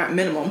 At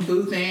minimum.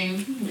 Boo thing.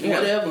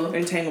 Whatever.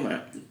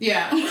 Entanglement.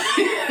 Yeah.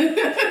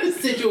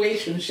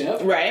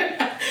 Situationship. Right.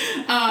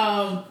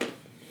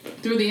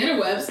 through the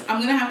interwebs,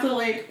 I'm gonna have to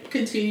like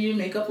continue to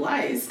make up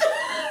lies.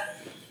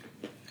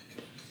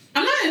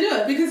 I'm not gonna do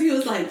it because he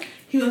was like,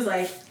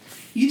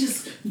 you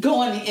just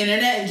go on the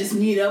internet and just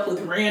meet up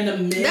with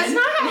random men. That's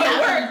not how it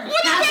works.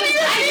 What do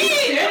you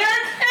mean? And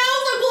I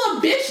was like, well, a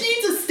bitch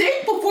needs a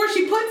steak before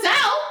she puts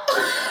out.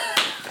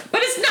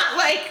 But it's not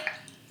like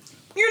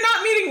you're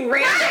not meeting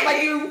random. Right.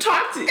 Like you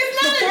talk to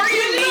before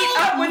you meet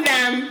up with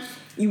them.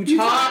 You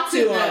talk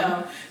to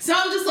them. So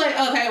I'm just like,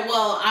 okay,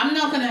 well, I'm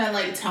not gonna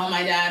like tell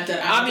my dad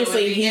that I'm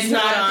obviously he's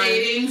not on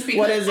dating because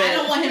what is it? I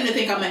don't want him to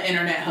think I'm an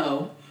internet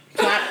hoe.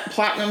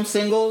 Platinum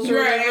singles or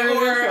whatever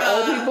for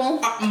old people?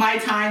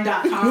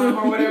 MyTime.com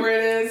or whatever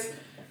it is.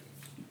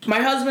 My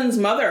husband's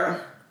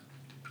mother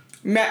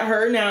met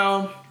her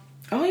now.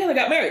 Oh, yeah, they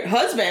got married.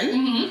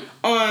 Husband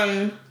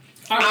on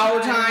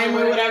Our Time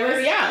or whatever.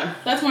 Yeah.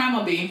 That's where I'm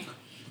going to be.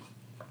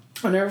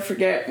 I'll never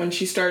forget when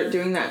she started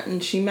doing that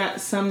and she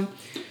met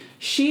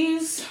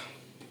she's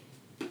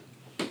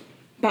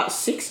about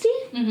 60,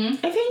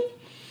 I think.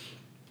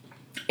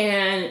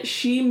 And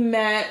she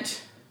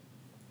met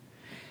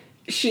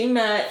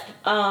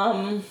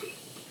a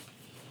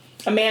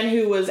man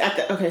who was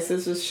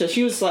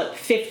she was like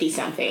 50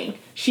 something.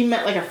 She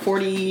met like a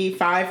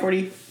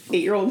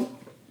 48-year-old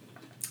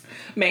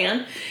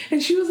man,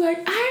 and she was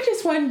like, I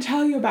just wanted to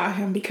tell you about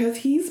him because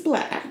he's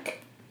black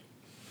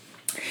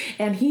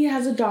and he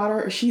has a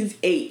daughter. She's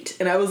 8.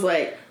 And I was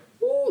like,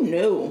 oh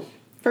no,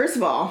 first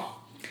of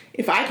all,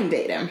 if I can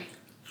date him,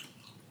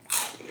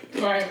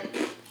 right,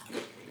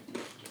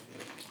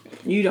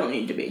 you don't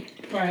need to be.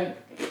 Right.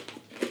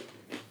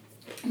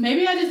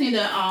 Maybe I just need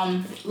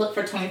to look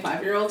for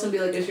 25-year-olds and be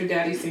like, is your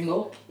daddy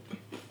single?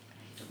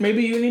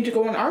 Maybe you need to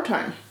go on Our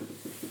Time.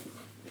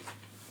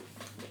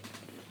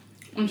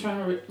 I'm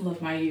trying to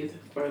live my youth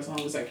for as long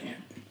as I can.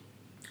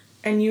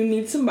 And you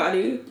need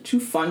somebody to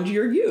fund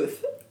your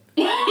youth.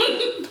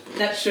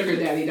 That's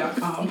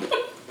sugardaddy.com.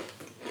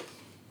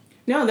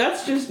 No,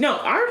 that's just... No,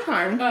 Our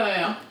Time. Oh,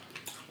 yeah.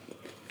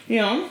 You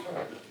know,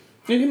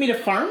 you can meet a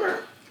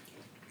farmer.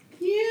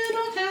 You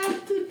don't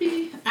have to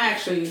be... I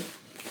actually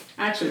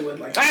would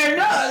like that. I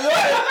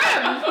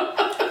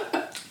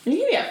know! You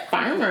can be a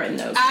farmer in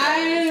those.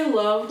 I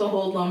love the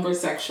whole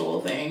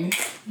lumbersexual thing.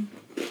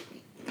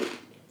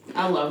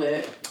 I love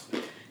it.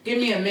 Give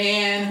me a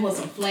man with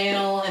some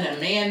flannel and a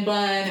man bun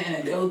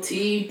and a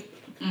goatee.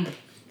 And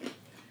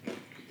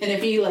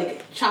if he,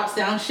 like, chops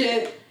down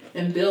shit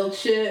and builds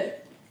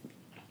shit...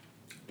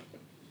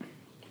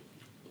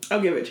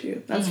 I'll give it to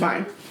you. That's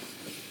fine.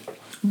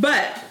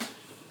 But...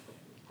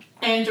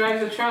 And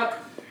drives a truck.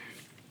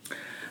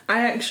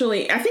 I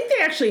think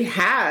they actually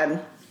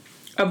had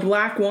a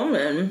black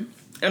woman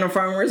in a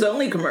Farmers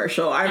Only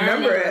commercial. I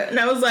remember it. And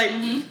I was like,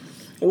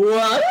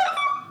 what?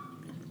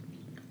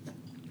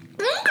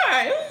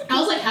 Okay. I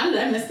was like, how did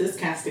I miss this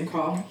casting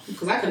call?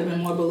 Because I could have been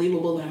more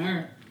believable than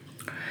her.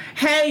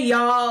 Hey,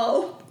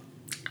 y'all.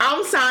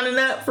 I'm signing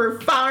up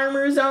for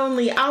Farmers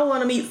Only. I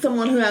want to meet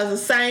someone who has the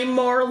same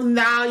morals and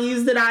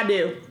values that I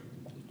do.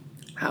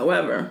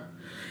 However,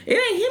 it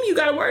ain't him you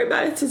got to worry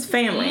about. It's his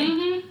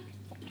family.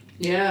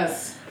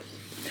 Yes.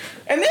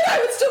 And then I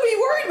would still be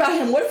worried about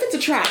him. What if it's a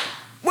trap?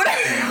 What if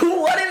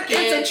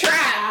it's a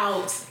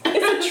trap?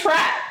 It's a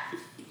trap.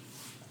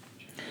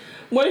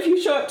 What if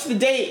you show up to the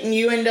date and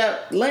you end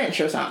up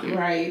Lynch or something?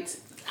 Right.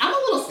 I'm a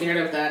little scared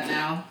of that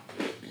now.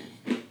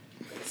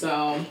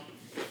 So,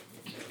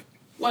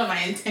 one of my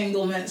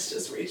entanglements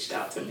just reached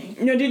out to me.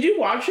 No, did you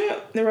watch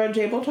it? The Red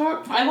Table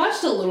Talk? I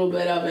watched a little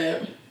bit of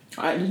it.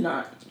 I did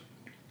not.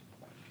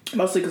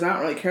 Mostly because I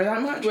don't really care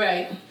that much.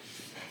 Right.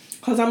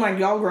 Because I'm like,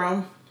 y'all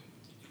grown.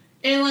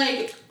 And,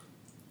 like,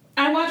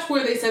 I watched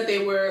where they said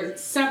they were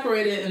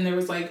separated and there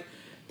was, like,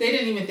 they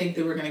didn't even think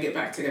they were going to get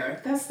back together.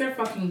 That's their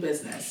fucking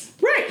business.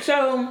 Right,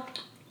 so...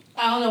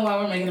 I don't know why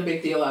we're making a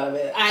big deal out of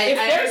it. If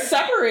they're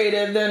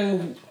separated,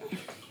 then...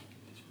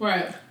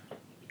 Right.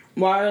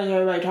 Why is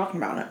everybody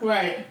talking about it?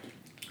 Right.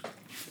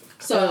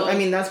 So... I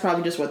mean, that's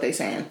probably just what they're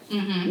saying.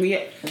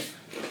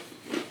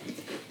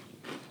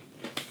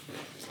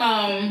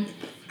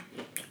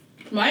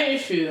 My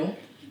issue...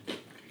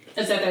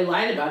 is that they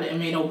lied about it and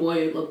made old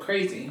boy look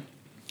crazy.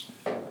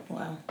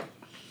 Wow.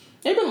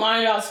 They've been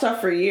lying about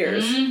stuff for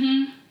years.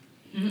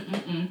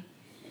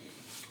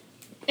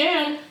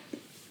 And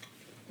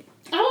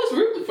I was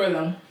rooting for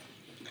them.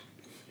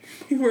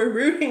 You were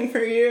rooting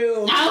for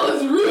you. I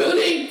was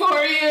rooting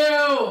for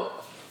you!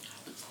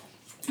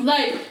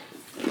 Like,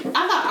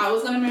 I thought I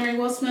was going to marry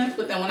Will Smith,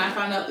 but then when I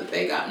found out that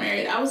they got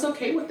married, I was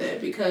okay with it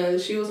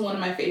because she was one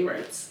of my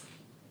favorites.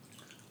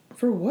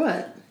 For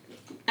what?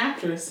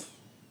 Actress.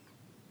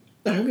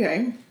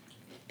 Okay.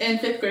 In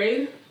 5th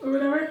grade or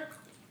whatever.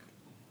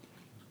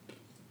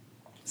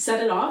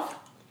 Set It Off.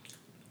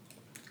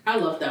 I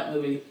love that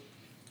movie.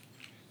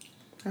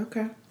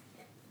 Okay.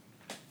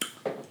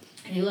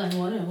 You like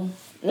whatever.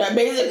 Yeah,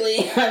 basically,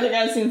 I think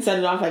I've seen Set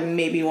It Off like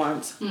maybe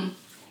once.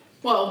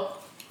 Well,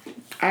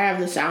 I have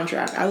the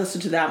soundtrack. I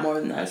listened to that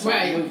more than I saw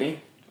the movie.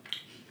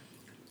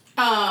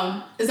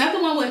 Is that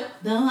the one with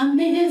 "Though I'm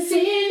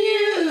missing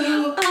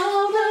you,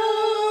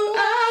 although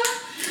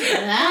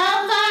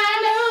I'm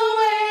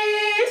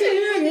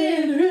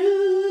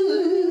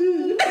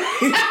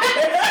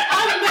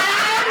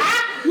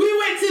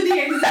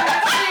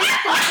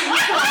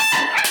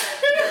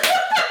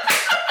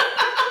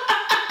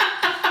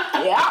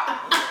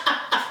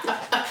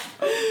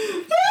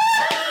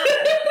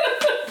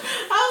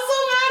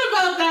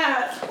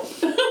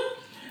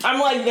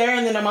like there,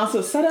 and then I'm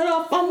also set it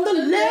off on the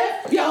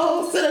left,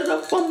 y'all. Set it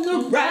off on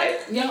the right,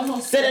 y'all.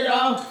 Set it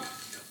off.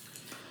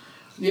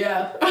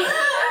 Yeah.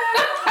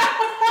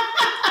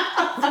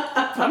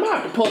 I'm gonna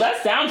have to pull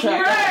that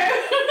soundtrack.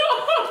 Right.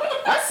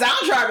 That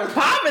soundtrack was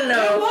popping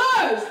though. It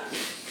was.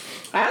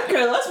 I don't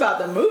care less about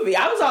the movie.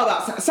 I was all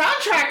about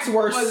soundtracks.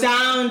 Were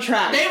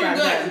soundtracks. They were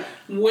good.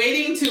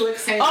 Waiting to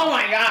Exhale. Oh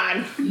my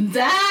god.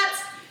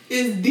 That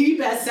is the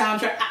best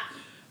soundtrack.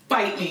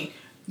 Fight me.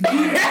 The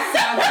best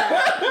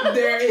soundtrack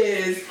there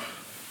is.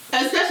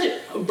 Especially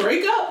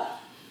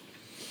Breakup.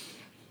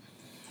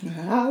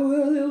 I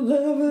will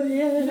love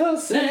your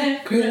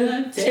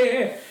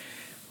secretary.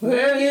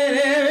 Working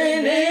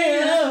every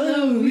day of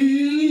the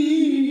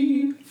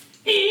week.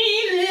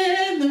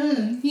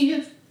 11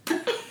 years.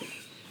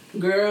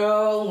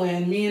 Girl,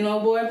 when me and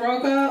old boy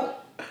broke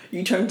up,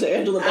 you turned to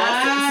Angela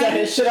Bassett and set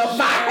his shit on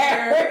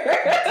fire.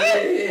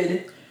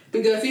 Did.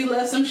 Because he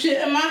left some shit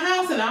in my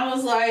house, and I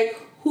was like,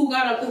 who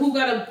got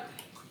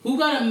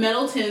a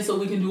metal tin so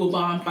we can do a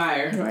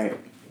bonfire? Right.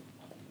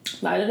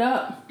 Light it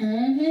up.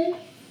 Mm-hmm.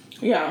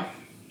 Yeah.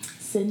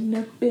 Sitting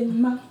up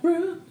in my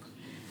room.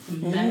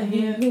 And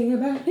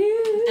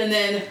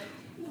then,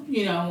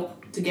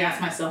 to gas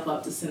myself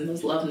up to send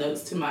those love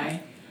notes to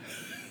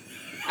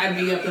I'd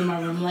be up in my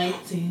room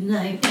like,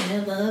 tonight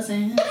never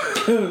since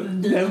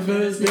the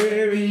first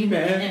very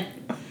man.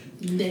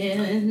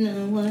 There's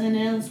no one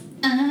else.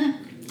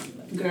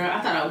 Girl,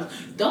 I thought I was.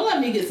 Don't let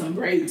me get some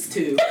braids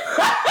too. I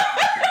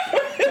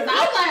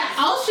was like,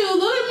 oh shoot,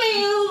 look at me,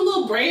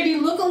 little Brady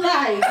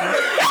look-alike.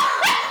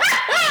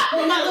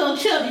 With my little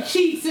chubby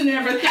cheeks and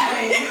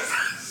everything.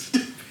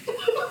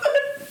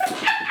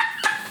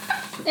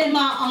 And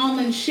my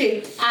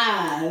almond-shaped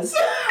eyes.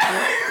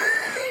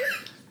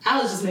 I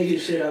was just making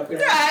shit up,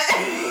 girl. I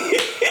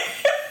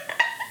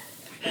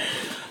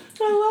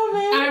love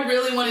it. I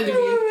really wanted to be.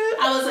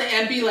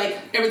 I'd be like,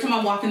 every time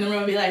I walk in the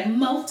room, I'd be like,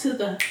 mo to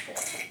the,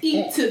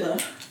 eat to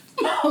the,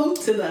 mo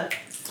to the,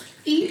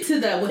 eat to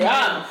the, with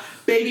my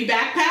baby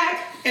backpack.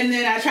 And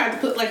then I tried to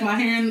put like my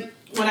hair in,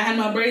 when I had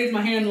my braids,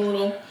 my hair in the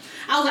little,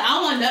 I was like, I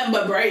don't want nothing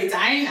but braids.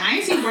 I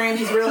ain't seen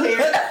Brandy's real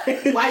hair.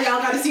 Why y'all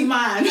gotta see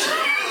mine?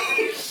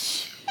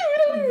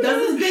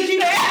 Does this bitch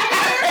even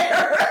have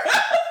hair?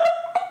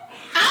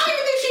 I don't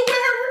even think she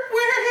wear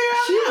her hair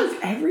out. She was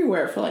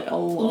everywhere for like a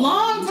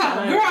long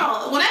time.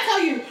 Girl, when I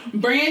tell you,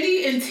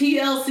 Brandy and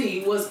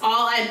TLC was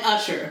all an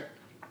Usher.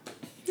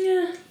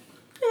 Yeah.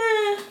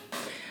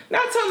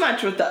 Not so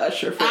much with the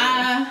Usher for me.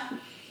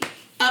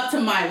 Up to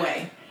My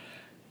Way.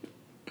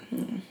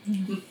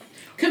 Mm-hmm.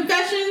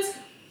 Confessions?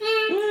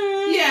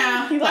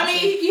 Yeah. I mean,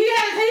 he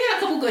had a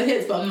couple good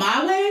hits, but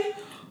My Way?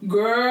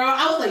 Girl,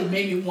 I was like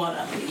maybe one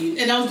up to you.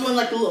 And I was doing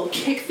like the little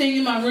kick thing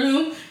in my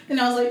room. And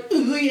I was like,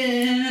 ooh,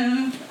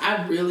 yeah.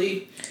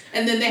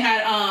 And then they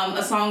had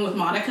a song with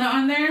Monica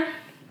on there.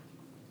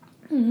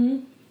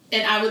 Mm-hmm.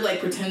 And I would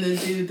like pretend to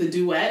do the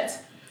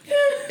duet.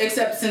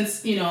 Except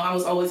since, I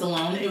was always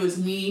alone, it was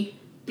me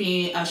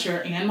being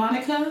Usher and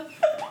Monica.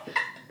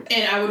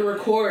 And I would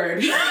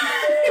record.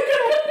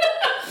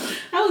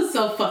 I was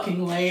so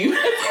fucking lame.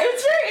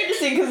 It's very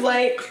interesting because,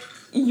 like,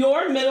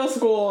 your middle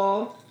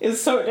school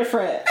is so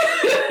different.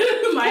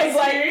 My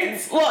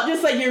experience? Like,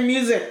 just like your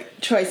music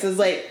choices.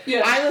 Like,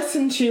 I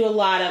listened to a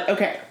lot of,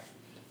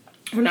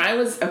 when I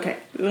was in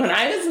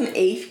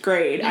 8th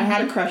grade, I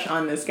had a crush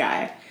on this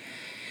guy.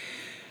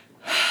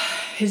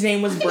 His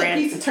name was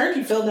Brandon. A piece of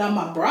turkey fell down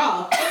my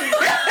bra.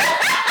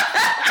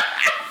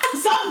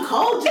 Something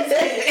cold just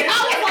hit. And I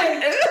was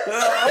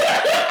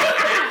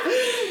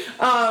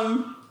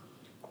like,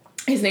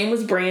 his name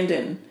was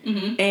Brandon.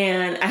 Mm-hmm.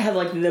 And I had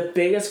like the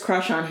biggest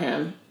crush on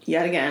him.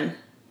 Yet again,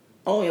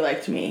 only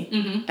liked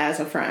me as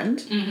a friend.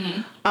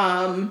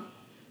 Mm-hmm.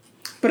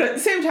 But at the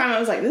same time, I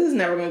was like, this is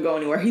never going to go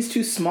anywhere. He's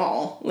too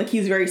small. Like,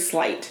 he's very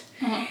slight.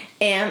 Uh-huh.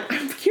 And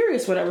I'm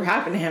curious whatever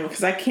happened to him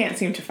because I can't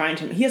seem to find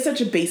him. He has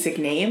such a basic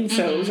name,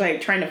 so it was like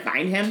trying to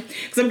find him.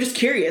 Because I'm just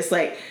curious,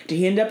 like, did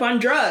he end up on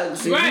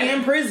drugs? Is he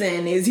in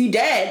prison? Is he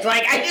dead?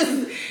 Like,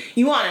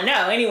 you want to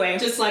know. Anyway.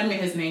 Just slide me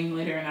his name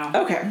later and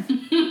I'll. Okay.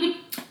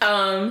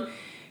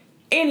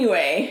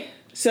 Anyway,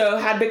 so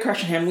had a big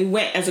crush on him. We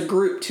went as a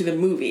group to the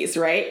movies,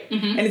 right?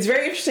 Mm-hmm. And it's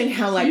very interesting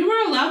how, like... You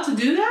were allowed to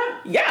do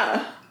that?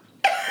 Yeah.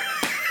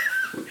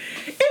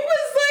 It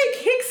was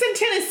like Hickson,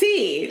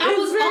 Tennessee. I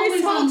was very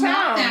small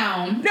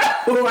town. No,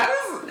 I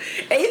was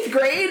 8th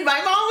grade.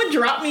 My mom would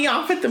drop me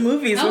off at the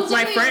movies with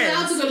my friends.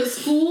 I was allowed to go to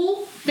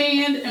school,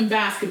 band, and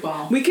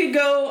basketball. I could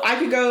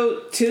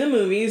go to the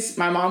movies.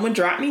 My mom would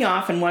drop me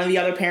off, and one of the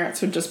other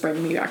parents would just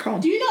bring me back home.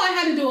 Do you know I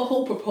had to do a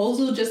whole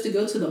proposal just to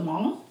go to the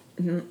mall?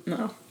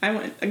 No,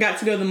 I got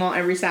to go to the mall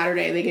every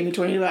Saturday. They gave me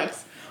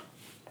 $20.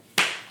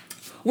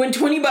 When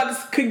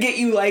 $20 could get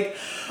you like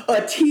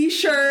a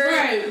T-shirt,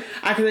 right?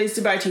 I used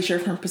to buy a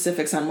T-shirt from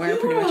Pacific Sunwear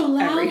pretty much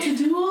every to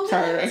do all that.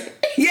 Saturday.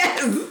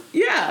 Yes,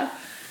 yeah.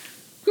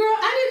 Girl,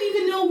 I didn't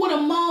even know what a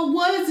mall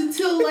was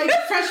until like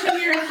freshman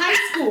year of high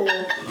school.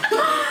 Yeah.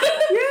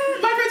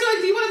 My friends were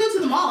like, "Do you want to go to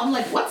the mall?" I'm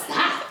like, "What's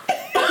that?"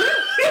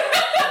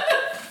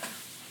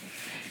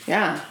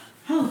 Yeah.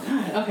 Oh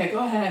God. God. Okay, go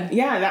ahead.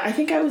 Yeah, I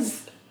think I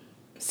was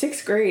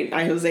 6th grade.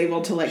 I was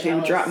able to like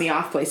them drop me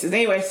off places.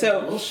 Anyway,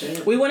 so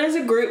we went as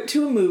a group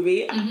to a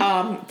movie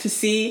to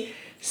see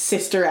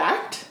Sister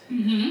Act.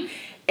 Mm-hmm.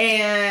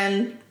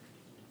 And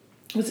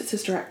was it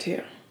Sister Act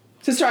 2?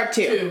 Sister Act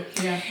 2.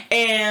 Yeah.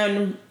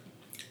 And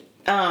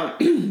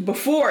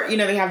before,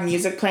 they have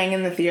music playing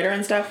in the theater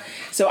and stuff.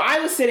 So I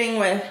was sitting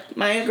with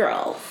my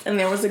girls, and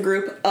there was a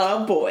group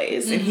of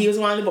boys, and he was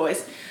one of the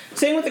boys,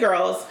 sitting with the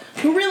girls,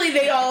 who really,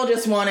 they all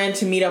just wanted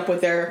to meet up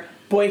with their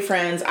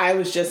boyfriends. I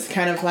was just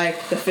kind of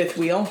like the fifth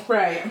wheel.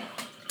 Right.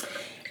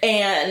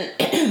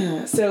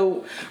 And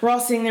so we're all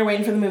sitting there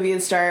waiting for the movie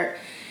to start.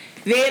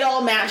 They had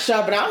all matched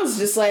up, and I was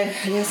just like,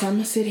 I guess I'm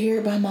going to sit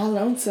here by my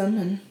lonesome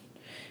and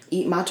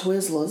eat my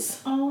Twizzlers.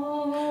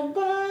 All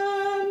by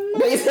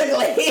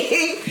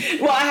basically.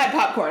 Well, I had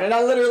popcorn, and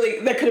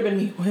that could have been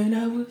me. When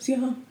I was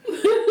young,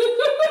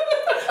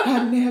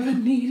 I never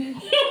needed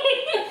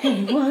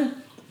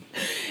anyone.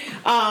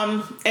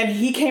 And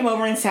he came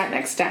over and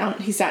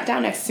he sat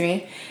down next to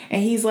me,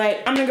 and he's like,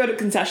 I'm gonna go to the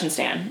concession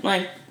stand. I'm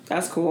like,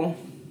 that's cool.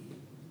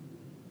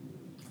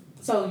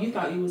 So you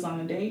thought you was on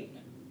a date?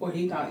 Or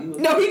he thought you was...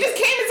 No, he just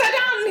came and sat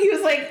down, and he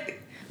was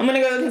like, I'm gonna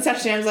go to the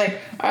concession stand. I was like,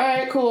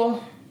 alright,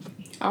 cool.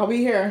 I'll be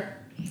here.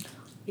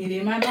 You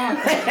need my dog.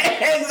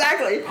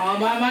 Exactly. All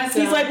by myself.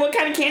 He's like, what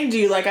kind of candy do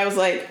you like? I was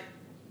like,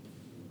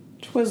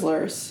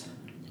 Twizzlers.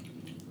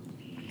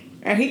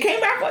 And he came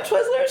back with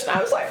Twizzlers, and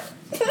I was like,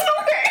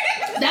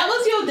 okay. That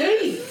was your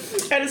date.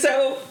 And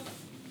so,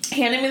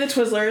 handed me the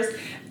Twizzlers.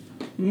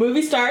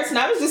 Movie starts, and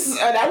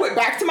I went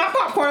back to my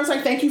popcorn. I was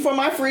like, thank you for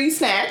my free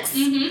snacks.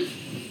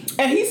 Mm-hmm.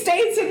 And he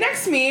stayed sitting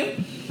next to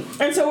me.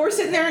 And so we're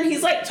sitting there, and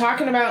he's like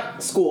talking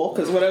about school,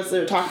 because what else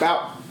did they talk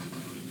about?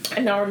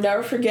 And I'll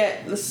never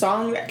forget the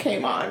song that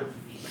came on.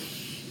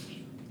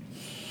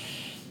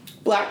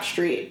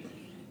 Blackstreet,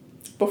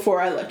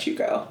 Before I Let You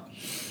Go.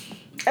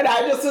 And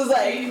I just was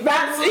like, I hear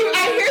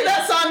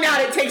that song now,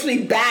 and it takes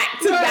me back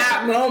to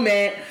that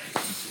moment.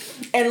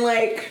 And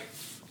like,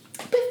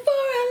 before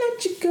I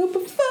let you go,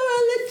 before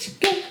I let you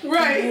go.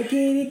 Right. I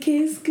get a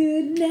kiss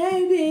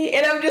goodnight, baby.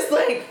 And I'm just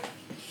like,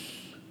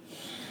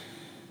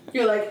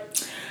 you're like,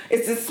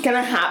 is this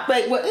gonna happen?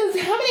 Like, what is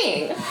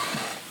happening?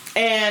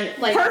 And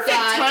like, perfect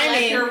God,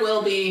 timing. like there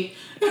will be.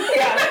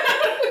 Yeah.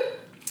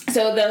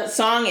 So the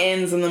song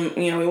ends, and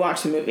then we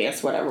watch the movie.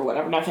 It's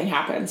whatever, nothing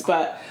happens.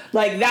 But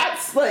like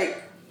that's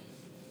like,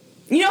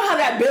 you know how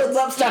that builds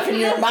up stuff in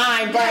your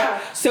mind. But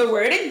yeah. So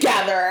we're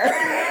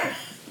together.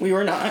 We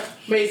were not,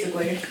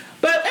 basically.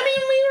 But I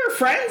mean, we were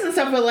friends and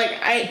stuff. But like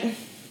I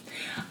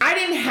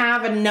didn't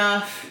have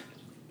enough.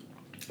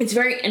 It's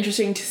very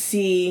interesting to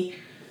see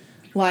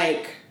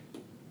like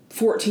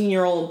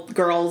 14-year-old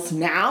girls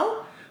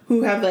now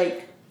who have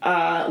like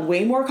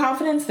way more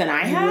confidence than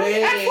I have.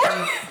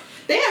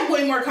 They have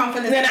way more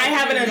confidence than I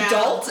have an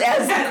adult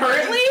as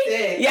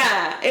currently.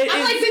 Yeah,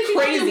 I'm like, did you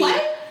crazy. Do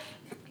what?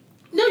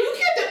 No, you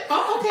can't do.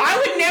 Oh, okay. I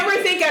would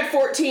never think at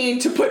 14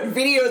 to put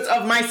videos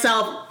of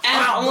myself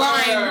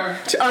online on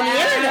the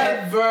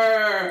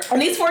internet.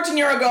 And these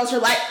 14-year-old girls are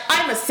like,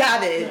 I'm a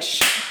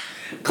savage,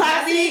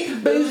 classy,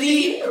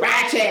 boozy,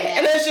 ratchet,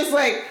 and it's just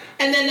like.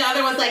 And then the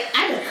other one's like,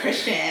 I'm a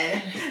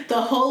Christian.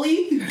 The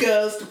Holy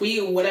Ghost,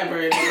 whatever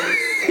it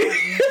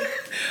is.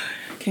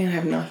 Can't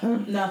have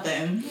nothing.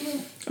 Nothing.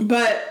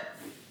 But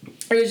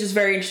it was just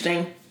very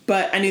interesting.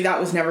 But I knew that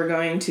was never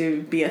going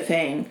to be a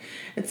thing.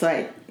 It's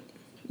like,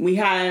 we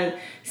had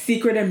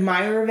secret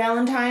admirer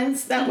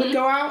Valentines that would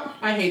go out.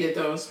 I hated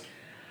those.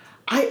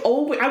 I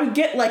would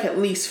get like at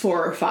least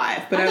 4 or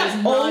 5. But I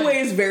was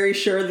always very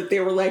sure that they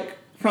were like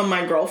from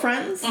my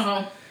girlfriends.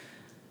 Uh-huh.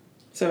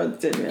 So it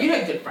didn't really. You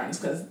had good friends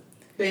because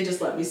they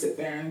just let me sit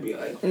there and be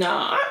like... No,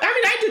 I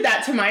mean, I did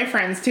that to my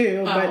friends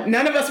too, but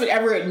none of us would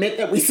ever admit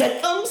that we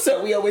sent them,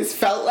 so we always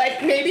felt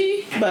like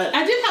maybe, but...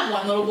 I did have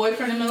one little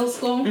boyfriend in middle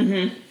school,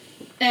 and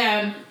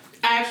I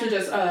actually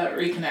just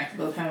reconnected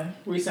with him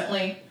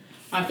recently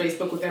on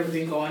Facebook with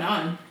everything going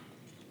on,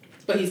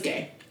 but he's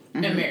gay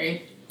and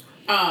married,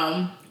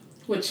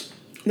 which...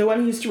 The one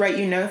who used to write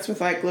you notes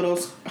with like little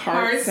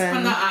hearts and...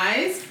 on the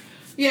eyes?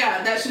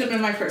 Yeah, that should have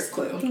been my first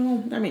clue.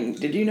 Well, I mean,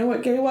 did you know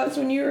what gay was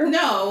when you were...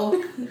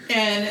 No.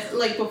 And,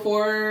 like,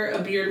 before a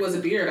beard was a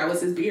beard, I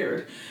was his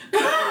beard.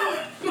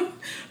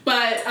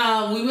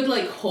 But we would,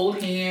 like, hold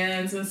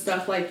hands and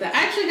stuff like that.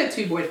 I actually had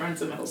 2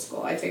 boyfriends in middle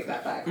school. I take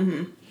that back.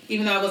 Mm-hmm.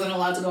 Even though I wasn't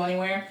allowed to go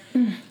anywhere,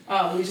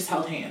 we just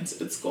held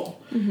hands at school.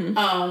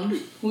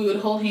 Mm-hmm. We would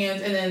hold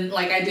hands, and then,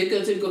 like, I did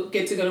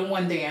get to go to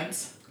one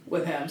dance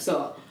with him.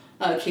 So...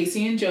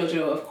 Casey and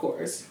JoJo, of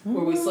course,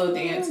 where we slow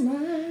dance.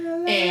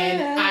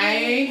 And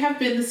I have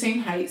been the same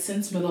height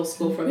since middle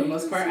school for the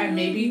most part. I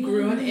maybe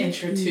grew an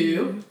inch or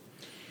 2.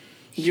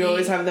 Did you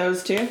always have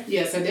those too?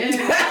 Yes, I did.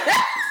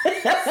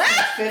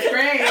 5th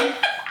grade.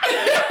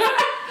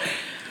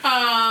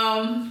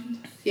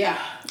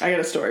 Yeah. I got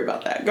a story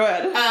about that. Go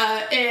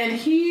ahead. And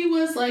he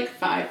was like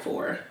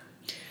 5'4".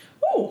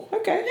 Oh,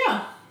 okay.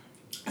 Yeah.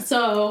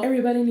 So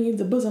everybody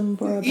needs a bosom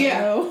for a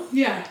pillow.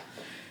 Yeah.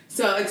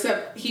 So,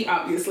 except he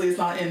obviously is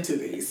not into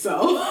these, so.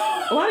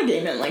 A lot of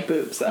gay men like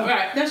boobs, though.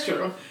 Right, that's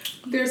true.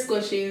 They're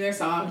squishy, they're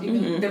soft,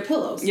 even they're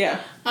pillows. Yeah.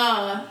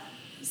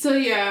 So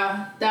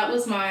yeah, that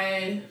was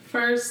my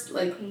first,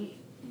 like,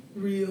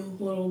 real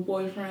little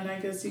boyfriend, I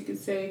guess you could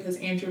say, because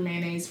Andrew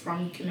Mayonnaise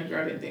from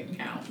kindergarten didn't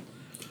count.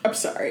 I'm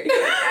sorry.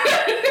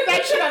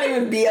 That should not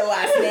even be a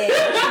last name.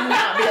 That should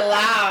not be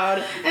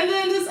allowed. And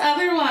then this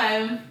other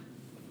one,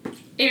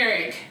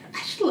 Eric.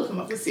 I should look him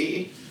up to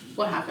see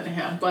what happened to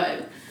him,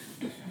 but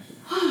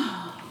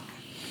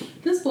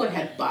this boy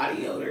had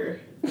body odor,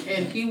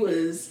 and he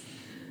was,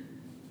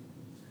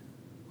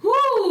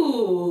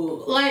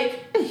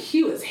 like,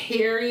 he was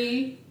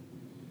hairy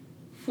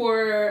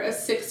for a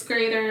 6th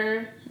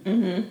grader.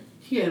 Mm-hmm.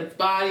 He had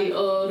body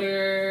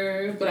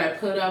odor, but I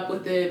put up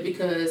with it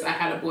because I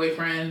had a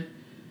boyfriend.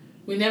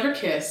 We never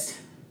kissed,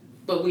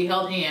 but we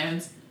held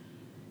hands,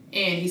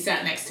 and he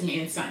sat next to me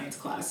in science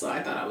class, so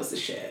I thought I was the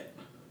shit.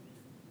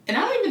 And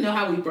I don't even know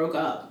how we broke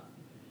up.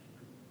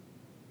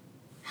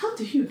 How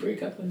did you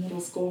break up in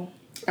middle school?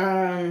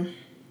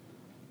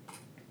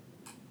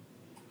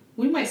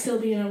 We might still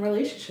be in a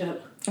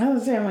relationship. I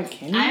was saying, like,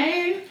 can you?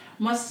 I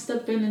must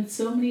have been in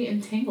so many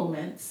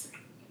entanglements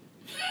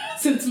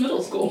since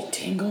middle school.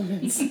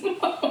 Entanglements.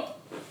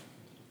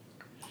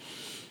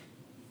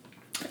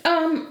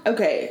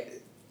 Okay.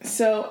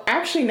 So,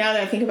 actually, now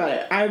that I think about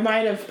it, I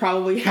might have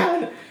probably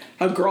had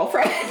a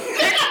girlfriend.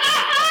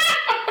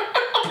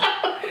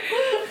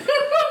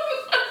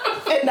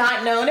 And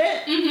not known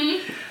it.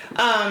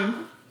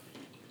 Mm-hmm.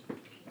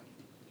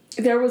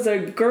 There was a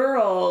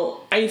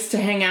girl I used to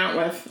hang out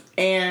with,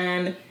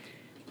 and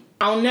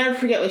I'll never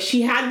forget, like,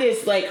 she had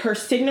this, like, her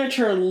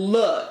signature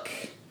look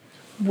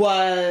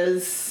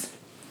was,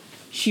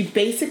 she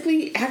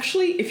basically,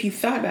 actually, if you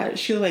thought about it,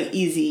 she looked like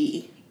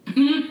Eazy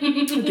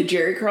with the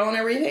Jerry curl and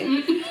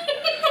everything.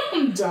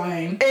 I'm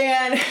dying.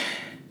 And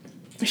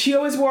she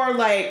always wore,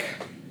 like,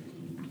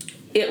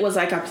 it was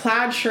like a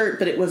plaid shirt,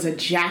 but it was a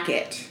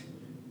jacket.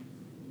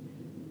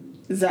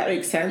 Does that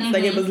make sense? Mm-hmm.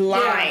 Like, it was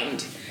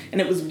lined. Yeah. And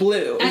it was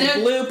blue. It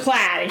was blue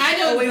plaid. I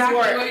know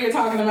exactly what you're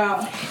talking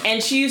about.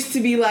 And she used to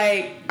be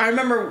like, I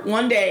remember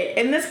one day,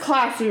 in this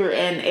class we were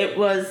in, it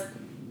was,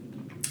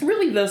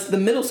 really the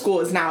middle school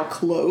is now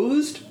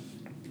closed.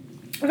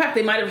 In fact,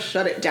 they might have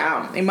shut it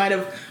down. They might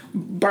have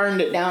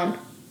burned it down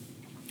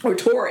or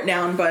tore it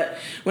down. But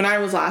when I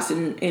was last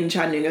in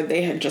Chattanooga,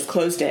 they had just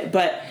closed it.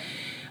 But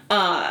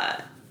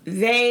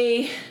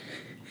the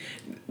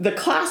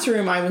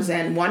classroom I was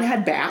in, one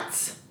had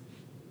bats,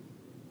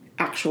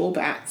 actual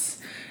bats.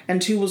 And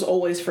 2 was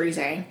always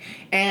freezing.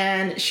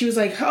 And she was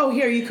like, oh,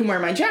 here, you can wear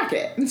my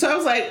jacket. And so I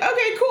was like,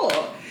 okay,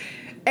 cool.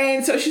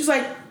 And so she's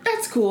like,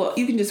 that's cool.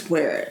 You can just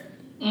wear it.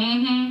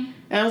 Mm-hmm.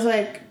 And I was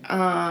like,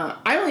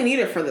 I only need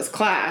it for this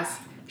class.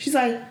 She's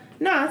like,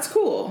 no, it's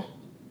cool.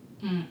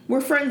 Mm. We're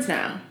friends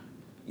now.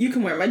 You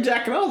can wear my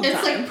jacket all the time.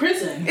 It's like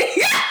prison.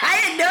 Yeah, I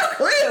had no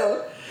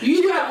clue.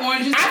 You got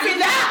oranges. After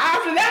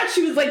that,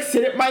 she was like,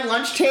 sit at my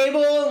lunch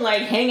table and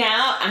like hang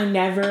out. I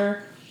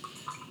never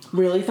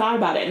really thought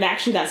about it. And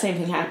actually that same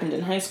thing happened in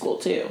high school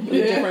too with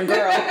a different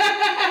girl.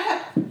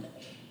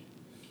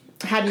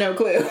 Had no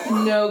clue.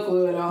 No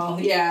clue at all.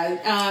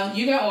 Yeah.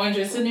 You got orange,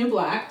 it's the new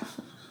black.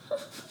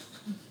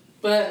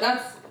 But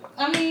that's,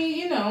 I mean,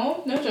 you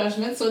know, no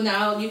judgment. So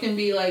now you can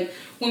be like,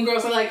 when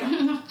girls are like,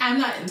 I'm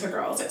not into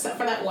girls except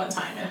for that one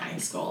time in high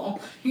school.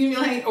 You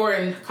can be like, or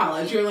in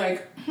college, you're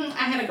like,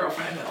 I had a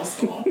girlfriend in middle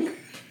school.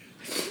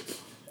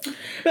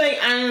 But like,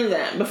 I knew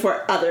that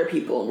before other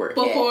people were.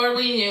 Before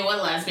we knew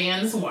what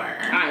lesbians were.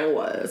 I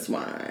was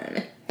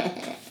one.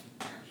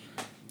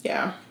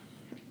 Yeah.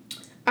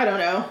 I don't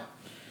know.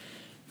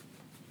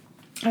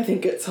 I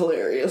think it's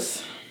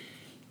hilarious.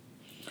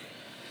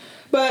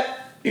 But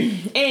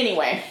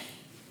anyway,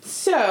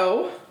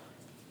 so.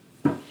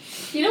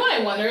 You know what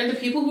I wonder? The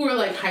people who are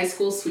like high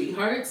school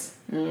sweethearts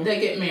that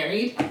get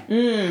married.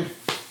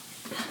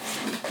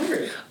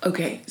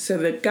 Okay, so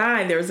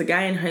there was a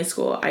guy in high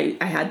school I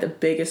had the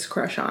biggest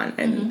crush on,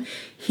 and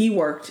he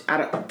worked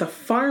at the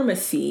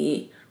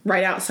pharmacy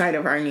right outside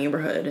of our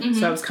neighborhood,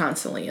 so I was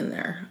constantly in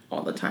there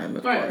all the time,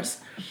 of course.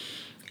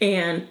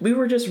 And we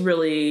were just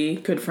really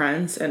good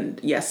friends, and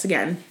yes,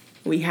 again,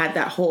 we had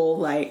that whole,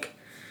 like,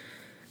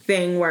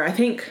 thing where I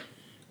think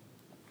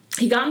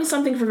he got me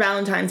something for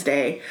Valentine's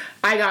Day,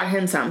 I got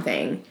him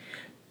something,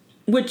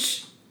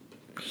 which...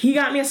 He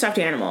got me a stuffed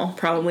animal,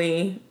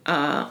 probably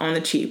on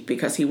the cheap,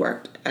 because he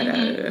worked at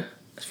a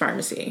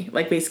pharmacy,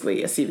 like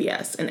basically a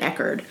CVS in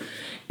Eckerd.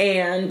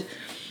 And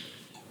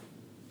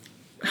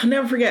I'll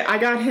never forget, I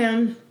got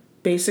him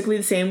basically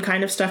the same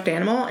kind of stuffed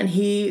animal, and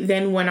he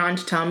then went on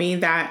to tell me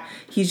that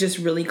he's just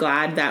really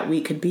glad that we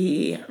could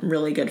be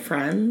really good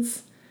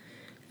friends,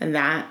 and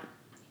that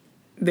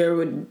there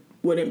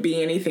wouldn't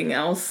be anything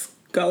else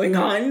going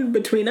on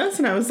between us.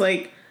 And I was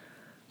like,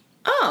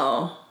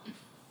 oh...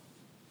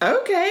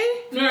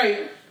 Okay.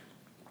 Right.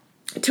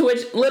 To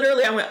which,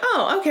 literally, I went,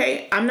 oh,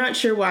 okay. I'm not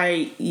sure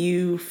why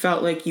you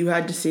felt like you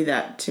had to say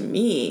that to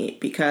me,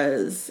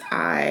 because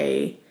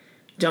I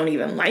don't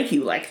even like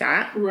you like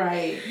that.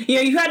 Right. You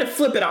know, you had to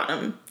flip it on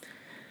him.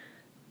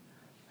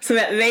 So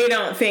that they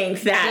don't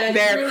think that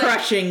they're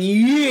crushing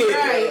you.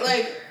 Right,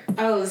 like,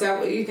 oh, is that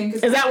what you think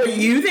is happening? Is that what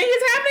you think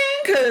is happening?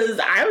 Because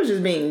I was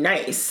just being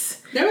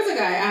nice. There was a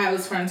guy I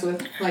was friends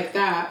with like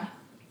that.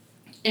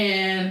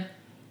 And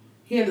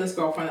he had this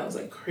girlfriend that was,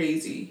 like,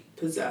 crazy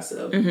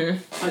possessive.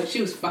 Mm-hmm. Like,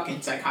 she was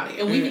fucking psychotic.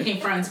 And we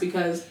became friends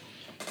because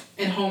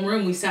in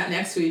homeroom we sat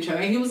next to each other.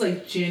 And he was,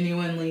 like,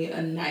 genuinely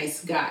a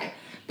nice guy.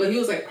 But he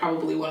was, like,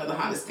 probably one of the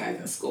hottest guys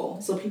in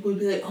school. So people would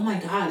be like, oh, my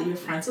God, you're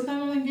friends with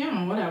him? I'm like,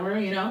 yeah, whatever,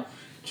 you know.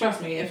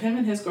 Trust me, if him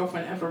and his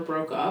girlfriend ever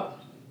broke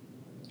up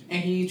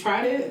and he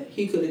tried it,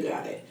 he could have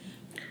got it.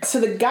 So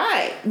the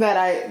guy that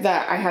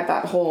I had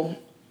that whole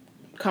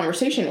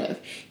conversation with,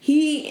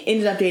 he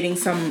ended up dating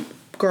some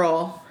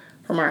girl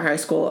from our high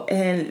school,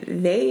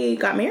 and they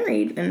got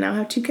married and now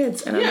have 2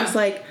 kids. And I was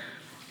like,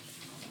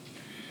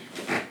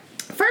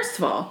 first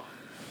of all,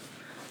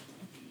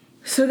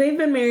 so they've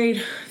been married,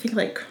 I think,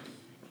 like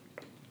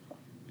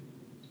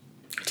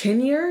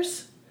 10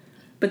 years,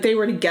 but they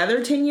were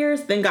together 10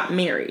 years, then got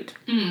married.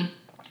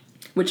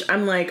 Which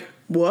I'm like,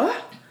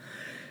 what?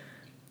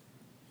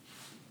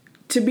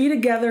 To be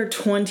together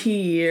 20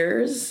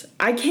 years,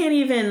 I can't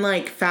even,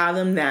 like,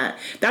 fathom that.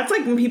 That's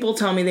like when people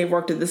tell me they've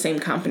worked at the same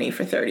company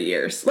for 30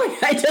 years.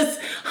 Like, I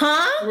just,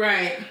 huh?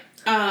 Right.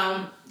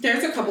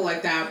 There's a couple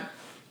like that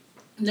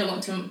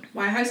went to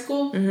my high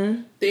school.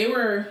 Mm-hmm. They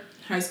were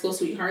high school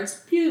sweethearts.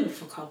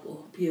 Beautiful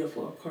couple.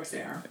 Beautiful, of course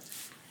they are.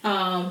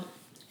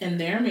 And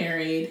they're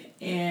married,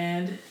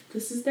 and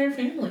this is their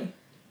family.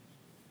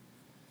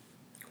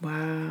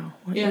 Wow.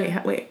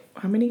 Wait,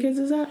 how many kids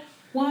is that?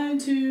 1,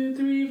 2,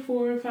 3,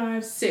 4,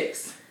 5,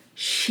 6.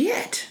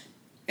 Shit.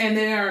 And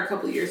they are a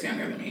couple of years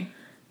younger than me.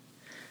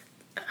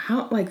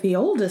 How, like, the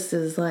oldest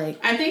is, like,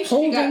 I think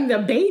holding the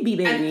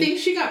baby. I think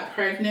she got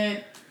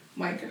pregnant,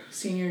 like, her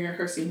senior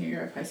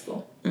year of high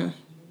school.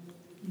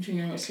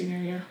 Junior or senior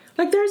year.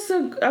 Like, there's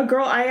a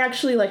girl I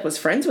actually, like, was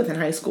friends with in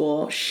high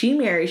school. She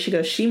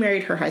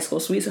married her high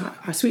school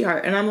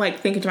sweetheart. And I'm, like,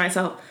 thinking to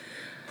myself,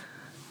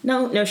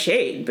 no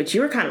shade, but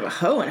you were kind of a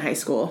hoe in high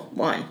school.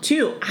 1.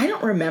 2, I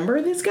don't remember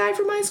this guy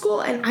from high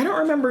school, and I don't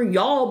remember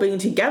y'all being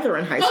together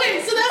in high school.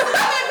 Okay, so that's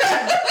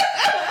another thing.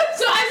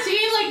 So I've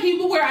seen, like,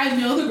 people where I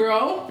know the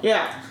girl.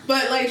 Yeah.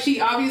 But, like,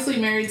 she obviously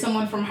married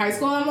someone from high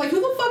school, and I'm like,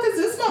 who the fuck is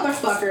this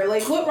motherfucker?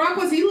 Like, what rock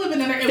was he living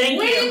under? And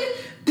when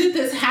did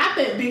this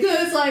happen?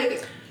 Because,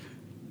 like,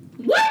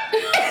 what?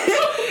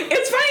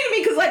 It's funny to me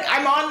because, like,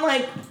 I'm on,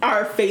 like,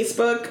 our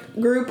Facebook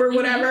group or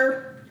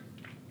whatever,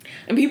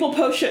 and people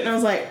post shit, and I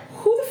was like,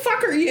 who the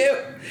fuck are you?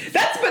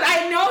 But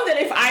I know that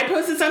if I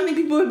posted something,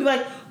 people would be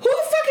like, who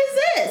the fuck is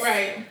this?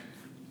 Right.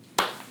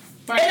 And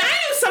I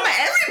knew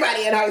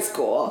everybody in high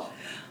school.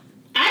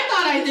 I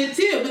thought I did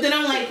too, but then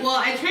I'm like,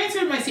 well, I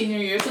transferred my senior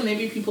year, so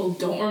maybe people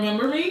don't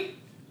remember me.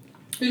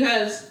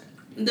 Because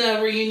the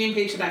reunion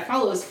page that I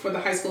follow is for the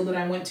high school that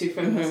I went to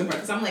for the most part.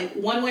 Because I'm like,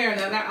 one way or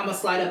another, I'm going to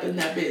slide up in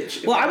that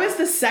bitch. Well, I was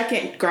the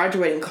second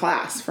graduating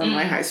class from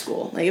my high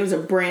school. Like, it was a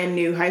brand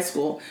new high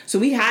school. So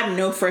we had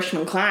no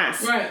freshman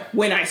class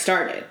when I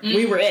started.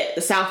 We were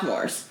the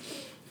sophomores.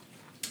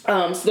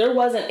 So there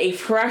wasn't a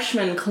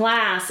freshman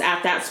class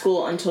at that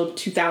school until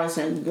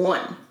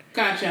 2001.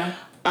 Gotcha.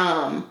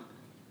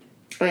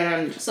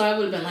 And so I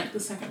would have been like the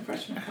second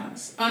freshman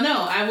class. Oh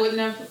no, I wouldn't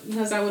have,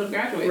 because I would have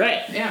graduated.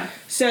 Right. Yeah.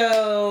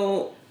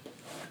 So,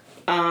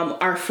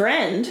 our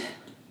friend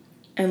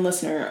and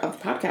listener of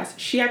the podcast,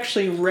 she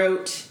actually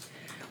wrote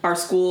our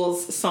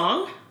school's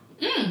song.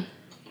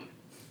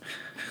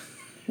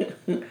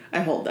 I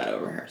hold that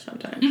over her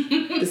sometimes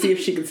to see if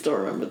she can still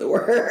remember the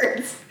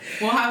words.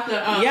 We'll have to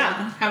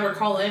have her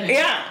call in.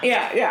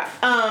 Yeah.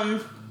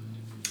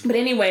 But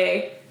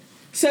anyway,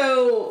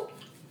 so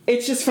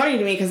it's just funny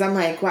to me because I'm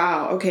like,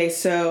 wow, okay,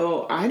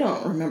 so I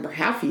don't remember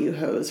half of you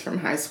hoes from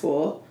high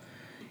school,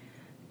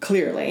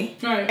 clearly.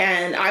 Right.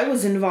 And I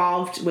was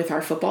involved with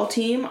our football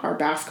team, our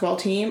basketball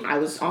team. I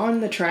was on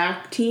the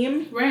track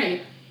team.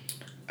 Right.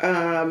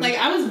 Like,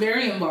 I was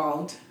very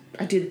involved.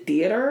 I did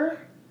theater.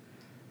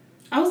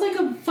 I was like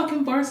a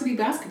fucking varsity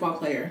basketball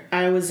player.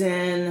 I was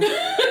in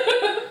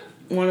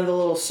one of the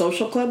little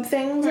social club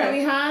things that we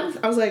had.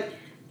 I was like,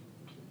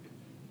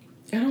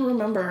 I don't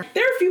remember.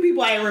 There are a few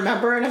people I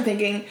remember, and I'm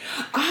thinking,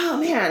 oh,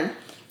 man,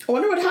 I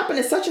wonder what happened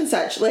to such and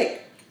such.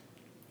 Like,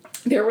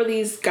 there were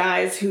these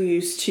guys who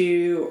used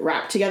to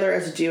rap together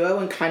as a duo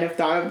and kind of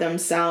thought of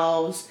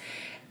themselves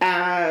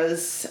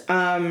as,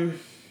 okay.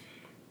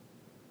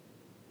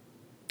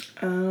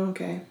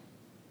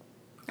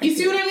 You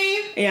see what I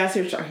mean? Yeah, I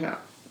see what you're talking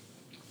about.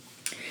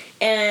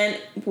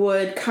 And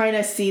would kind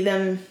of see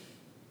themselves,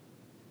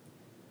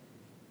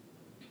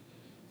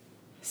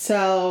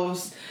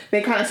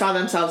 they kind of saw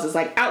themselves as,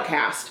 like,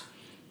 outcast.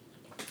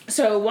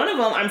 So one of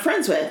them I'm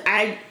friends with.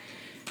 I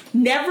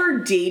never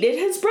dated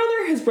his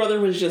brother. His brother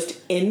was just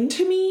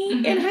into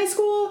me in high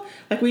school.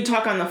 Like, we'd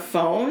talk on the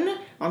phone.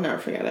 I'll never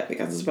forget it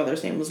because his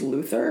brother's name was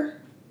Luther.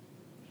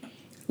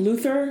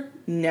 Luther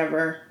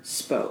never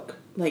spoke.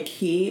 Like,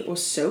 he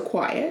was so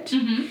quiet.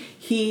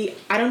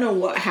 I don't know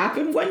what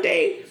happened one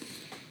day.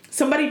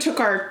 Somebody took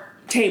our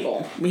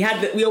table. We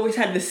always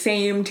had the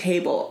same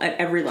table at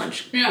every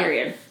lunch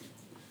period.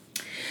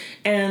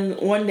 And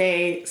one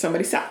day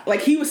somebody sat,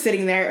 like he was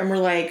sitting there and we're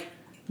like,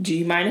 do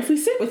you mind if we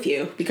sit with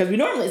you? Because we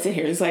normally sit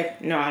here. He's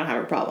like, no, I don't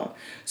have a problem.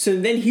 So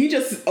then he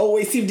just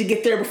always seemed to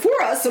get there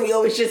before us. So we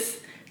always just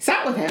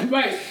sat with him.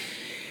 Right.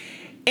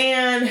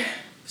 And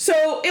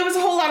so it was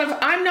a whole lot of,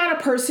 I'm not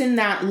a person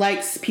that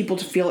likes people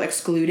to feel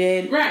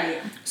excluded. Right.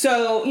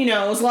 So, you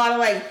know, it was a lot of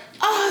like,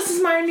 oh, this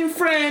is my new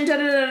friend, da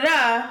da da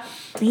da.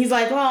 And he's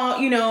like, well,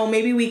 you know,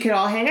 maybe we could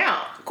all hang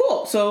out.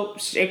 Cool. So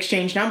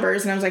exchange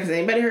numbers. And I was like, has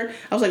anybody heard?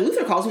 I was like,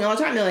 Luther calls me all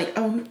the time. They're like,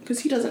 oh, because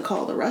he doesn't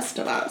call the rest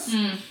of us.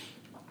 Mm.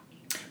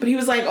 But he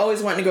was like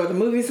always wanting to go to the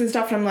movies and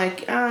stuff. And I'm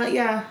like,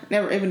 yeah,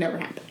 it would never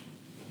happen.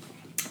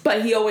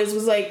 But he always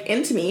was like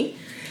into me.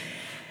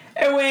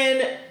 And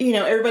when, you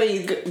know,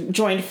 everybody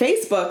joined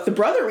Facebook, the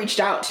brother reached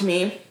out to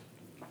me,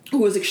 who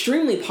was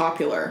extremely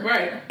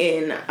popular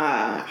in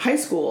high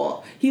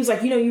school. He was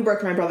like, you know, you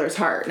broke my brother's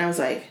heart. And I was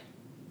like,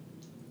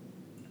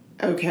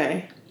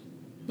 okay.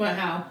 But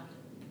how?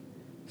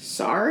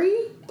 Sorry?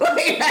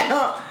 Like, I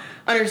don't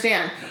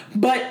understand.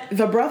 But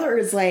the brother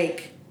is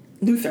like,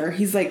 Luther,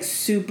 he's like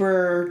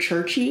super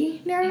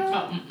churchy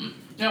now.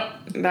 No.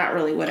 That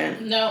really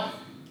wouldn't. No.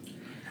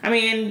 I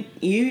mean,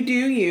 you do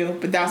you,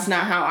 but that's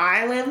not how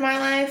I live my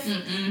life.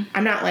 Mm-mm.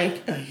 I'm not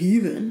like a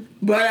heathen,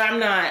 but I'm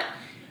not,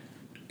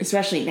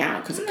 especially now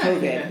because of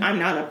COVID, I'm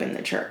not up in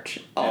the church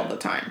all the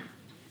time.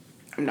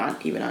 I'm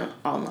not even on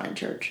online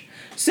church.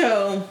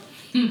 So,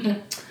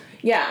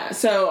 yeah,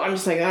 so I'm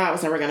just like, that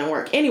was never going to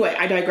work. Anyway,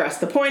 I digress.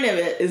 The point of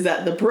it is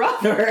that the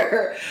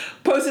brother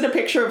posted a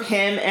picture of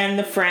him and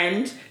the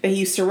friend that he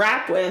used to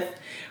rap with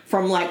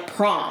from like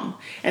prom.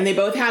 And they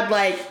both had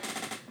like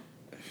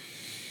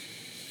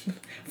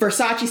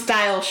Versace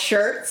style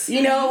shirts,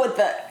 you know, with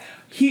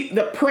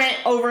the print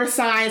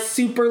oversized,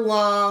 super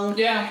long,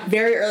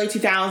 very early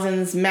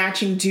 2000s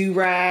matching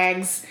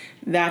do-rags.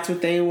 That's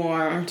what they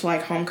wore to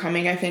like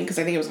homecoming, I think, because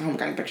I think it was a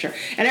homecoming picture.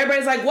 And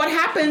everybody's like, what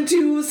happened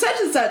to such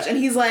and such? And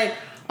he's like,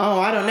 oh,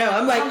 I don't know.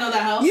 I'm like, I don't know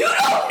that house. You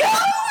don't know?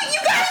 You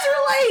guys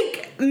are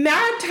like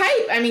mad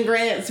type. I mean,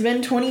 granted, it's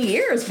been 20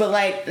 years, but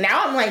like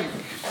now I'm like,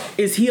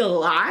 is he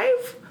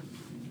alive?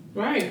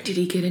 Right. Did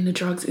he get into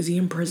drugs? Is he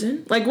in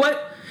prison? Like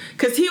what?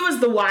 Because he was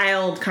the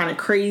wild, kind of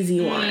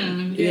crazy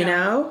one, you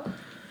know?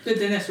 The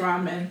Dennis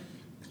Rodman.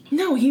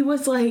 No, he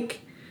was like...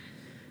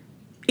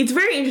 It's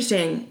very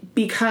interesting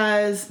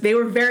because they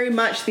were very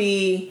much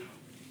the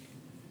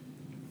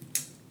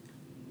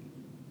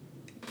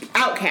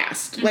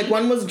outcast. Mm-hmm. Like,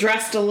 one was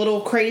dressed a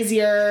little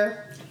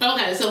crazier.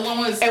 Okay, so one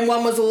was... And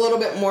one was a little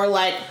bit more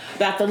like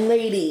about the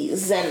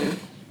ladies and...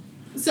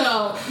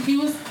 So, he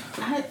was...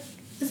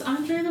 Is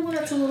Andre the one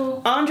that's a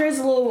little... Andre's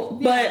a little...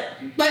 But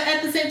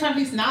at the same time,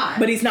 he's not.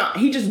 But he's not.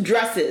 He just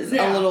dresses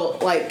a little,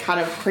 like, kind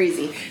of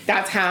crazy.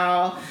 That's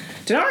how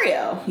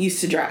Denario used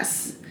to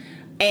dress.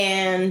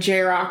 And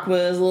J-Rock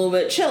was a little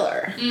bit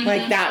chiller. Mm-hmm.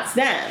 Like, that's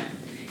them.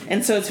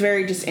 And so it's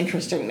very just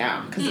interesting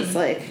now. Because it's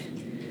like...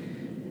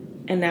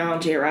 And now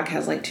J-Rock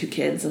has, like, 2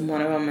 kids. And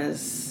one of them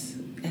is...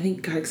 I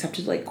think got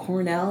accepted, like,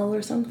 Cornell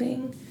or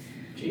something.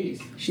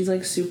 Jeez. She's,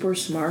 like, super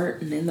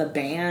smart and in the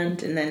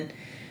band. And then...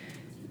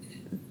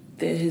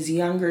 his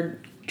younger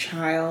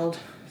child,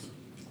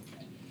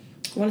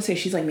 I want to say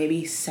she's like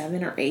maybe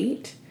 7 or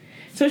 8.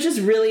 So it's just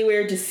really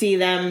weird to see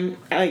them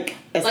like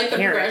as like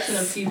parents. The progression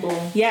of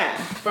people. Yeah.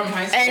 From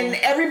high school. And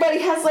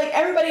everybody has like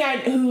I went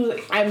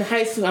to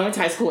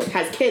high school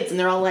has kids and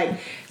they're all like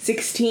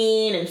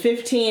 16 and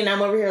 15.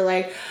 I'm over here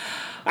like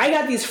I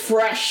got these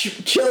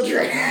fresh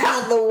children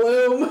out the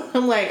womb.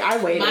 I'm like, I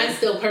waited. Mine's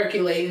still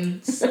percolating.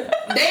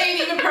 They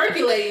ain't even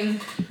percolating.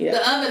 Yeah.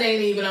 The oven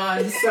ain't even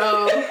on.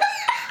 So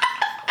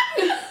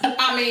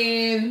I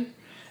mean,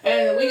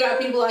 and we got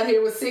people out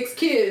here with 6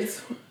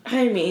 kids.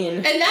 I mean,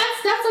 and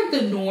that's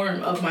like the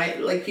norm of my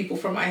like people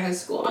from my high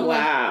school. I'm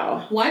wow.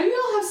 Like, why do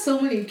y'all have so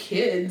many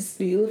kids?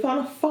 Do you live on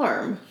a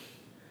farm?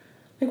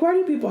 Like, why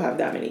do people have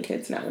that many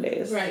kids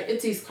nowadays? Right,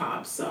 it's East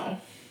Cobb, so.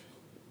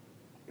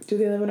 Do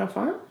they live on a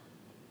farm?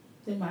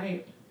 They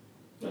might.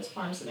 There's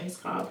farms in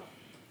East Cobb.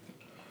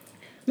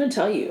 I'm gonna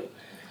tell you,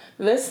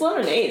 this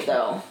lemonade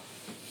though,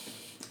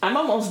 I'm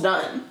almost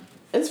done.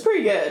 It's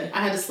pretty good.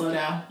 I had to slow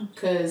down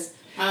because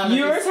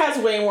yours has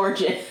way more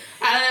gin.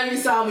 I don't know if you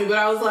saw me, but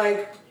I was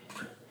like,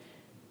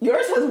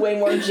 yours has way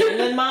more gin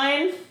than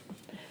mine.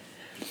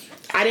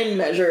 I didn't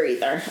measure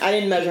either. I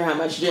didn't measure how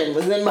much gin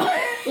was in mine.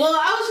 Well,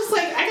 I was just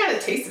like, I gotta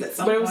taste it at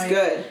some point. But it was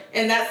good.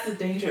 And that's the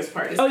dangerous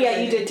part. Oh yeah,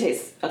 you did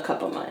taste a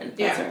cup of mine.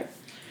 That's right.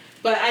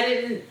 But I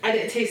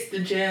didn't taste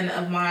the gin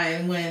of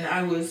mine when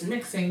I was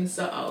mixing,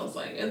 so I was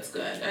like, it's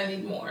good. I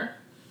need more.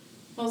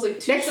 I was like,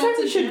 2 next shots time of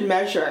you should gin.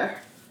 measure.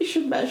 You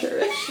should measure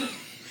it.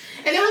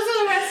 And it wasn't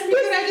a recipe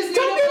that I just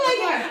don't made be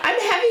up. like, I'm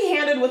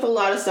heavy-handed with a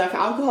lot of stuff.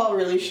 Alcohol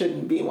really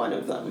shouldn't be one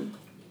of them.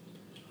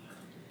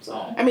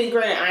 So I mean,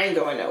 granted, I ain't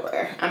going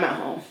nowhere. I'm at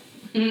home.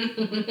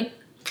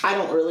 I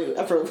don't really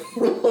ever leave.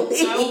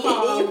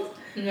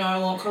 I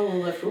won't call a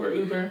Lyft or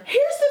Uber.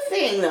 Here's the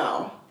thing,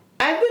 though.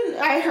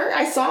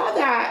 I saw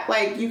that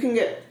like you can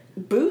get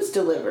booze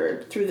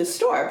delivered through the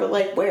store, but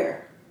like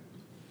where?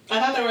 I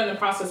thought they were in the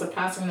process of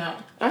passing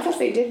that. I thought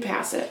they did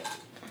pass it.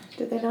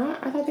 Did they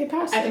not? I thought they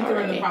passed it. I think they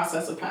were in the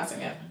process of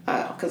passing it.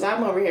 Oh, because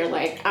I'm over here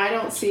like, I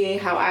don't see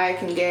how I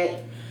can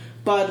get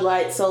Bud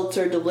Light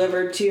Seltzer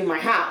delivered to my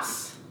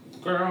house.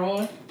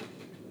 Girl.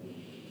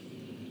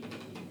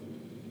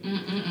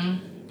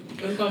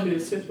 It's going to be a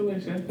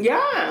situation.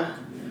 Yeah.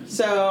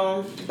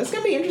 So, it's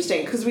going to be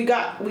interesting because we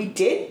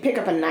did pick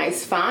up a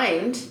nice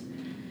find.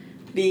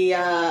 The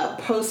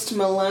Post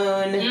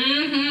Malone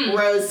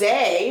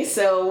Rosé.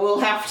 So, we'll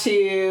have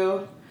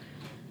to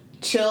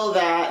chill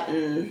that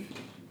and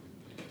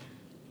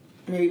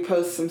maybe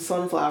post some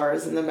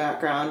sunflowers in the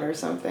background or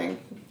something.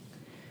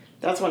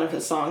 That's one of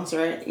his songs,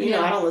 right? You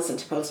know, I don't listen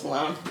to Post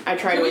Malone. I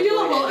try to. Can we do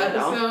a whole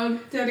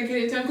episode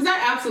dedicated to him? Because I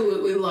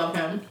absolutely love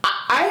him.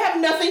 I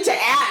have nothing to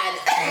add.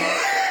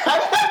 I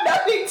have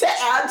nothing to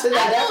add to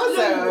that episode.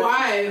 I don't know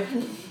why.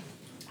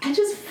 I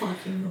just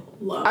fucking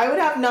love him. I would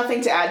have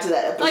nothing to add to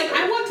that episode. Like,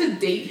 I want to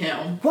date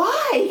him.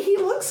 Why? He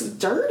looks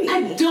dirty.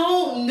 I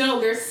don't know.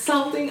 There's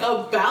something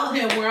about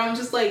him where I'm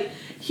just like,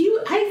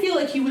 I feel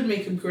like he would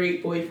make a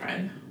great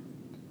boyfriend.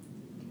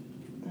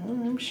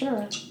 I'm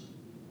sure.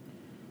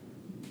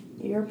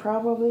 You're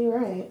probably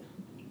right.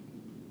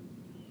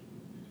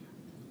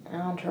 I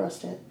don't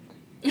trust it.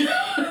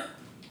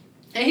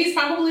 And he's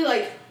probably,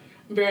 like,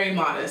 very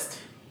modest.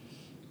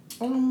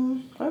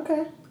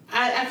 Okay.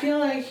 I feel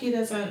like he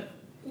doesn't,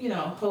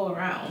 hoe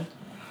around.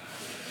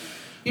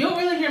 You don't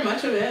really hear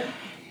much of it.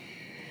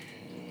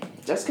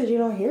 Just because you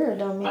don't hear it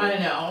don't mean... I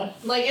know.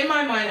 Like, in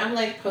my mind, I'm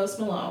like, Post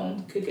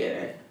Malone could get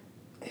it.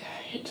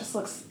 It just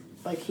looks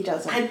like he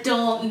doesn't... I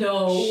don't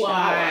know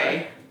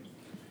why.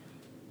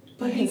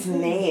 But his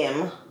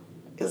name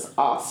is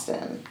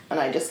Austin, and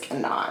I just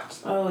cannot.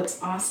 Oh,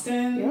 it's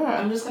Austin? Yeah.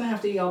 I'm just going to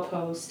have to yell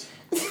Post.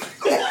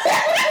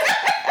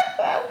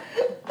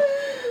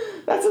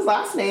 That's his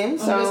last name,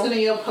 so... I'm just going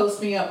to yell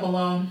Post Me Up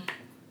Malone.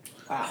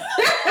 Wow.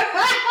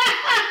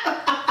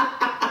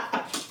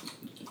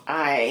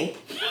 I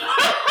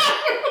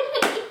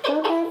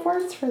don't have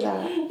words for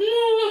that.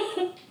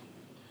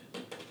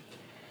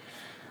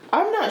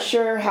 I'm not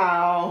sure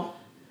how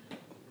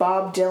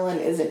Bob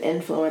Dylan is an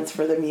influence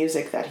for the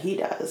music that he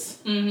does.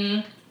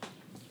 Mm-hmm.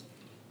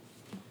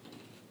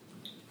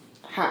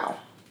 How?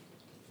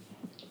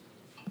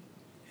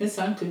 His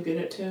son could get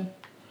it too.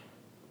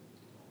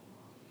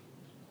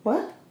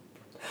 What?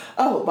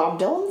 Oh, Bob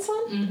Dylan's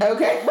son? Mm-hmm.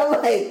 Okay, I'm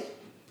like,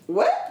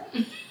 what?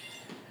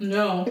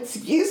 No.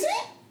 Excuse me?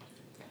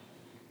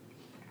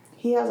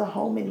 He has a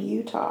home in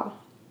Utah.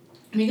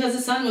 Because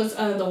his son was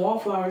the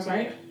Wallflowers,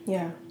 right?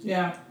 Yeah.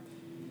 Yeah.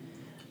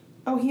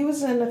 Oh, he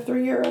was in a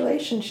 3-year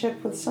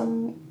relationship with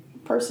some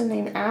person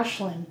named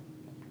Ashlyn.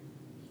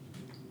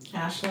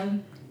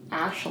 Ashlyn?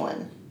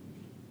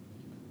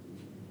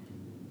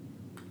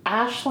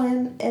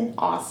 Ashlyn and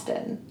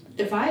Austin.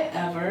 If I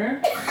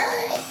ever...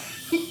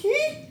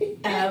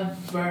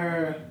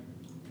 ever...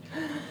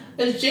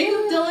 Is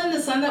Jacob Dylan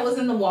the son that was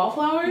in the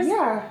Wallflowers?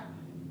 Yeah.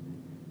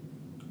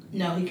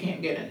 No, he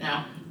can't get it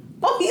now.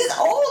 Well, he's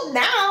old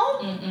now.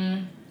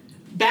 Mm-mm.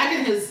 Back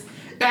in the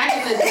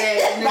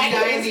day, in the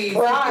 90s.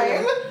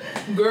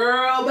 Prime.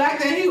 Girl,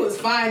 back then he was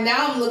fine.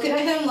 Now I'm looking at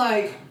him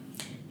like...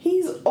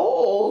 He's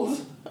old.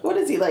 What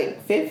is he,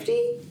 like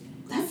 50?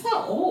 That's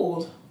not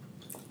old.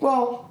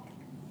 Well,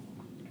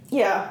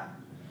 yeah.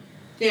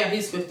 Yeah,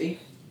 he's 50.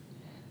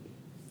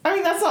 I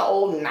mean, that's not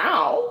old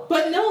now.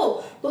 But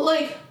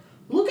like,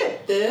 look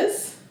at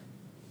this.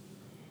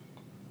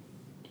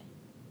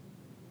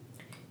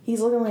 He's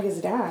looking like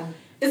his dad.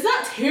 It's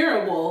not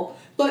terrible,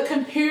 but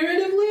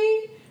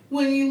comparatively,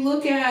 when you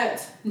look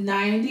at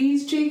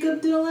 90s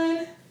Jacob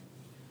Dylan,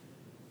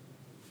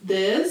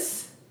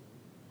 this...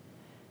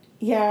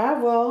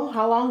 Yeah, well,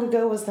 how long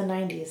ago was the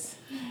 90s?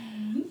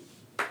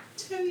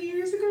 10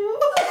 years ago.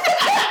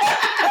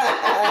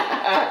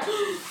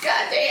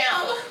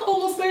 Goddamn.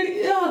 Almost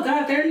 30. Oh,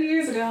 God, 30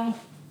 years ago.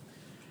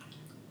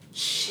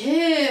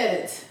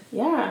 Shit.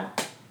 Yeah.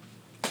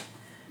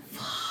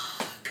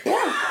 Fuck.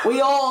 Yeah.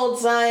 We old,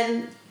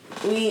 son.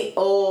 We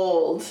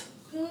old.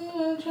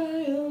 Oh, try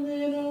a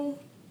little.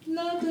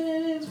 Nothing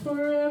is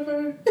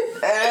forever.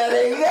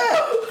 There you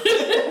go.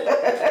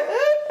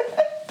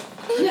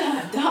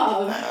 Yeah,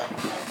 dog.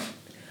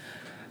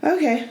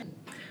 Okay.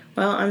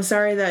 Well, I'm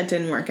sorry that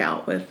didn't work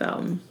out with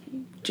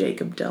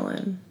Jacob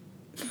Dylan.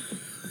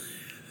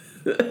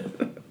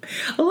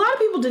 A lot of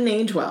people didn't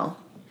age well.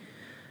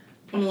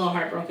 I'm a little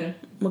heartbroken.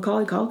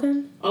 Macaulay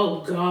Culkin?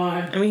 Oh,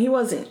 God. I mean, he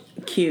wasn't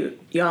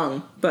cute,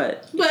 young,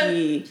 but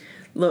he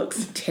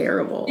looks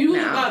terrible You would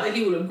now. have thought that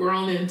he would have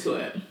grown into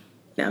it.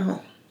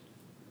 No.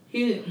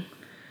 He didn't.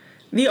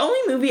 The only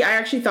movie I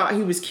actually thought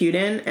he was cute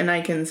in, and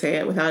I can say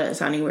it without it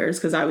sounding weird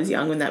because I was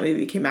young when that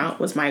movie came out,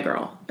 was My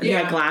Girl. And he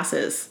had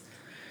glasses.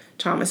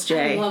 Thomas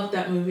J. I love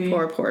that movie.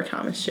 Poor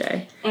Thomas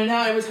J. And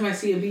now every time I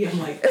see a bee, I'm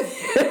like...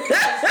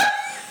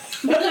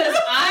 Because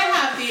I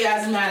have the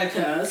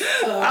asthmatica,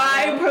 so...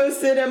 I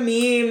posted a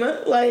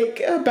meme, like,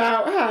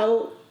 about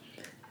how,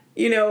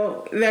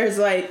 there's,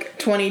 like,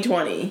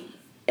 2020,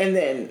 and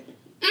then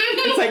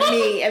It's like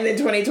me, and then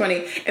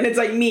 2020. And it's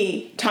like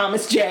me,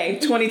 Thomas J,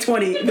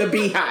 2020, the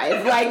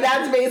Beehive. Like,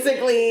 that's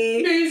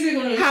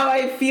basically how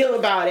I feel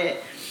about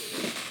it.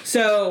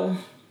 So,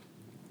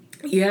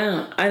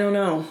 yeah, I don't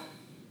know.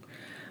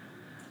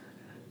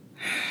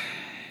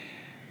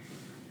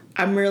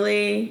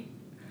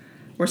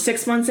 We're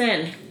 6 months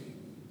in.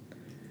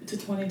 To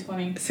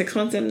 2020. 6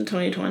 months into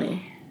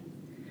 2020.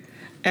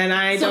 And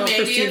I don't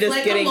foresee this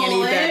like getting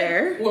any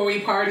better. Where we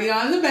party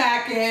on the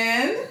back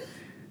end.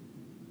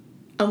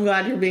 I'm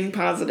glad you're being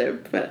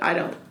positive, but I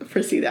don't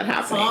foresee that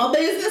happening. It's all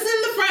business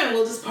in the front.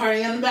 We'll just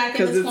party on the back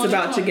end. Because it's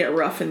about to get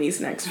rough in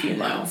these next few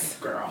months.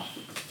 Girl.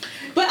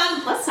 But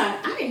last time,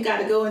 I ain't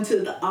got to go into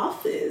the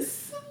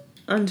office.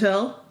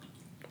 Until?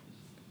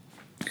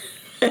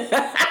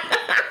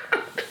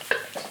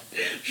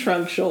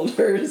 Shrug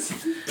shoulders.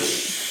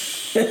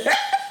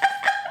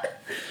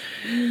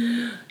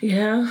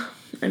 Yeah.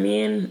 I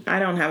mean, I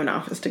don't have an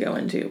office to go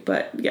into,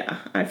 but yeah,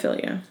 I feel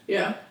you.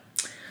 Yeah.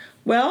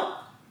 Well,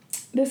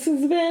 this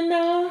has been,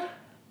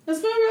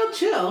 it's been real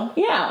chill.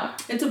 Yeah.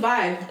 It's a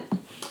vibe.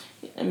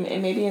 And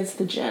maybe it's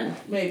the gin.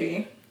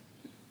 Maybe.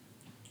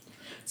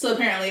 So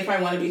apparently if I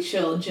want to be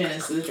chill, gin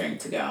is the drink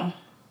to go.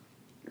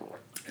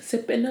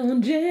 Sipping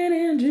on gin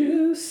and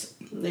juice.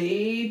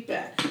 Laid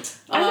back.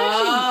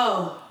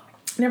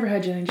 Never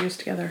had gin and juice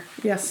together.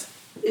 Yes.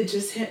 It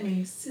just hit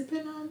me.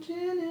 Sipping on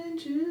gin and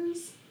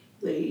juice.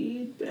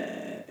 Laid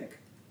back.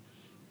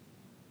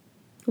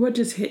 What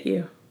just hit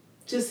you?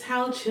 Just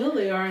how chill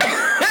they are.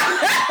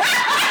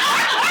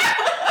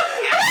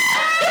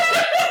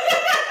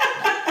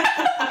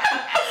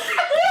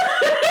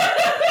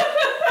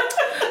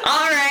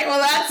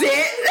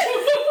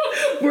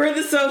 We're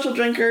the Social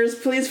Drinkers.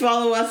 Please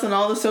follow us on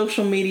all the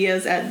social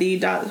medias at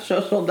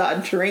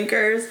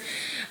the.social.drinkers.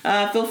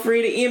 Feel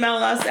free to email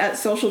us at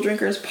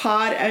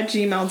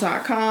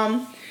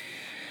socialdrinkerspod@gmail.com.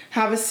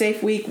 Have a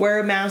safe week. Wear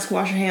a mask.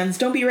 Wash your hands.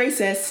 Don't be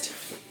racist.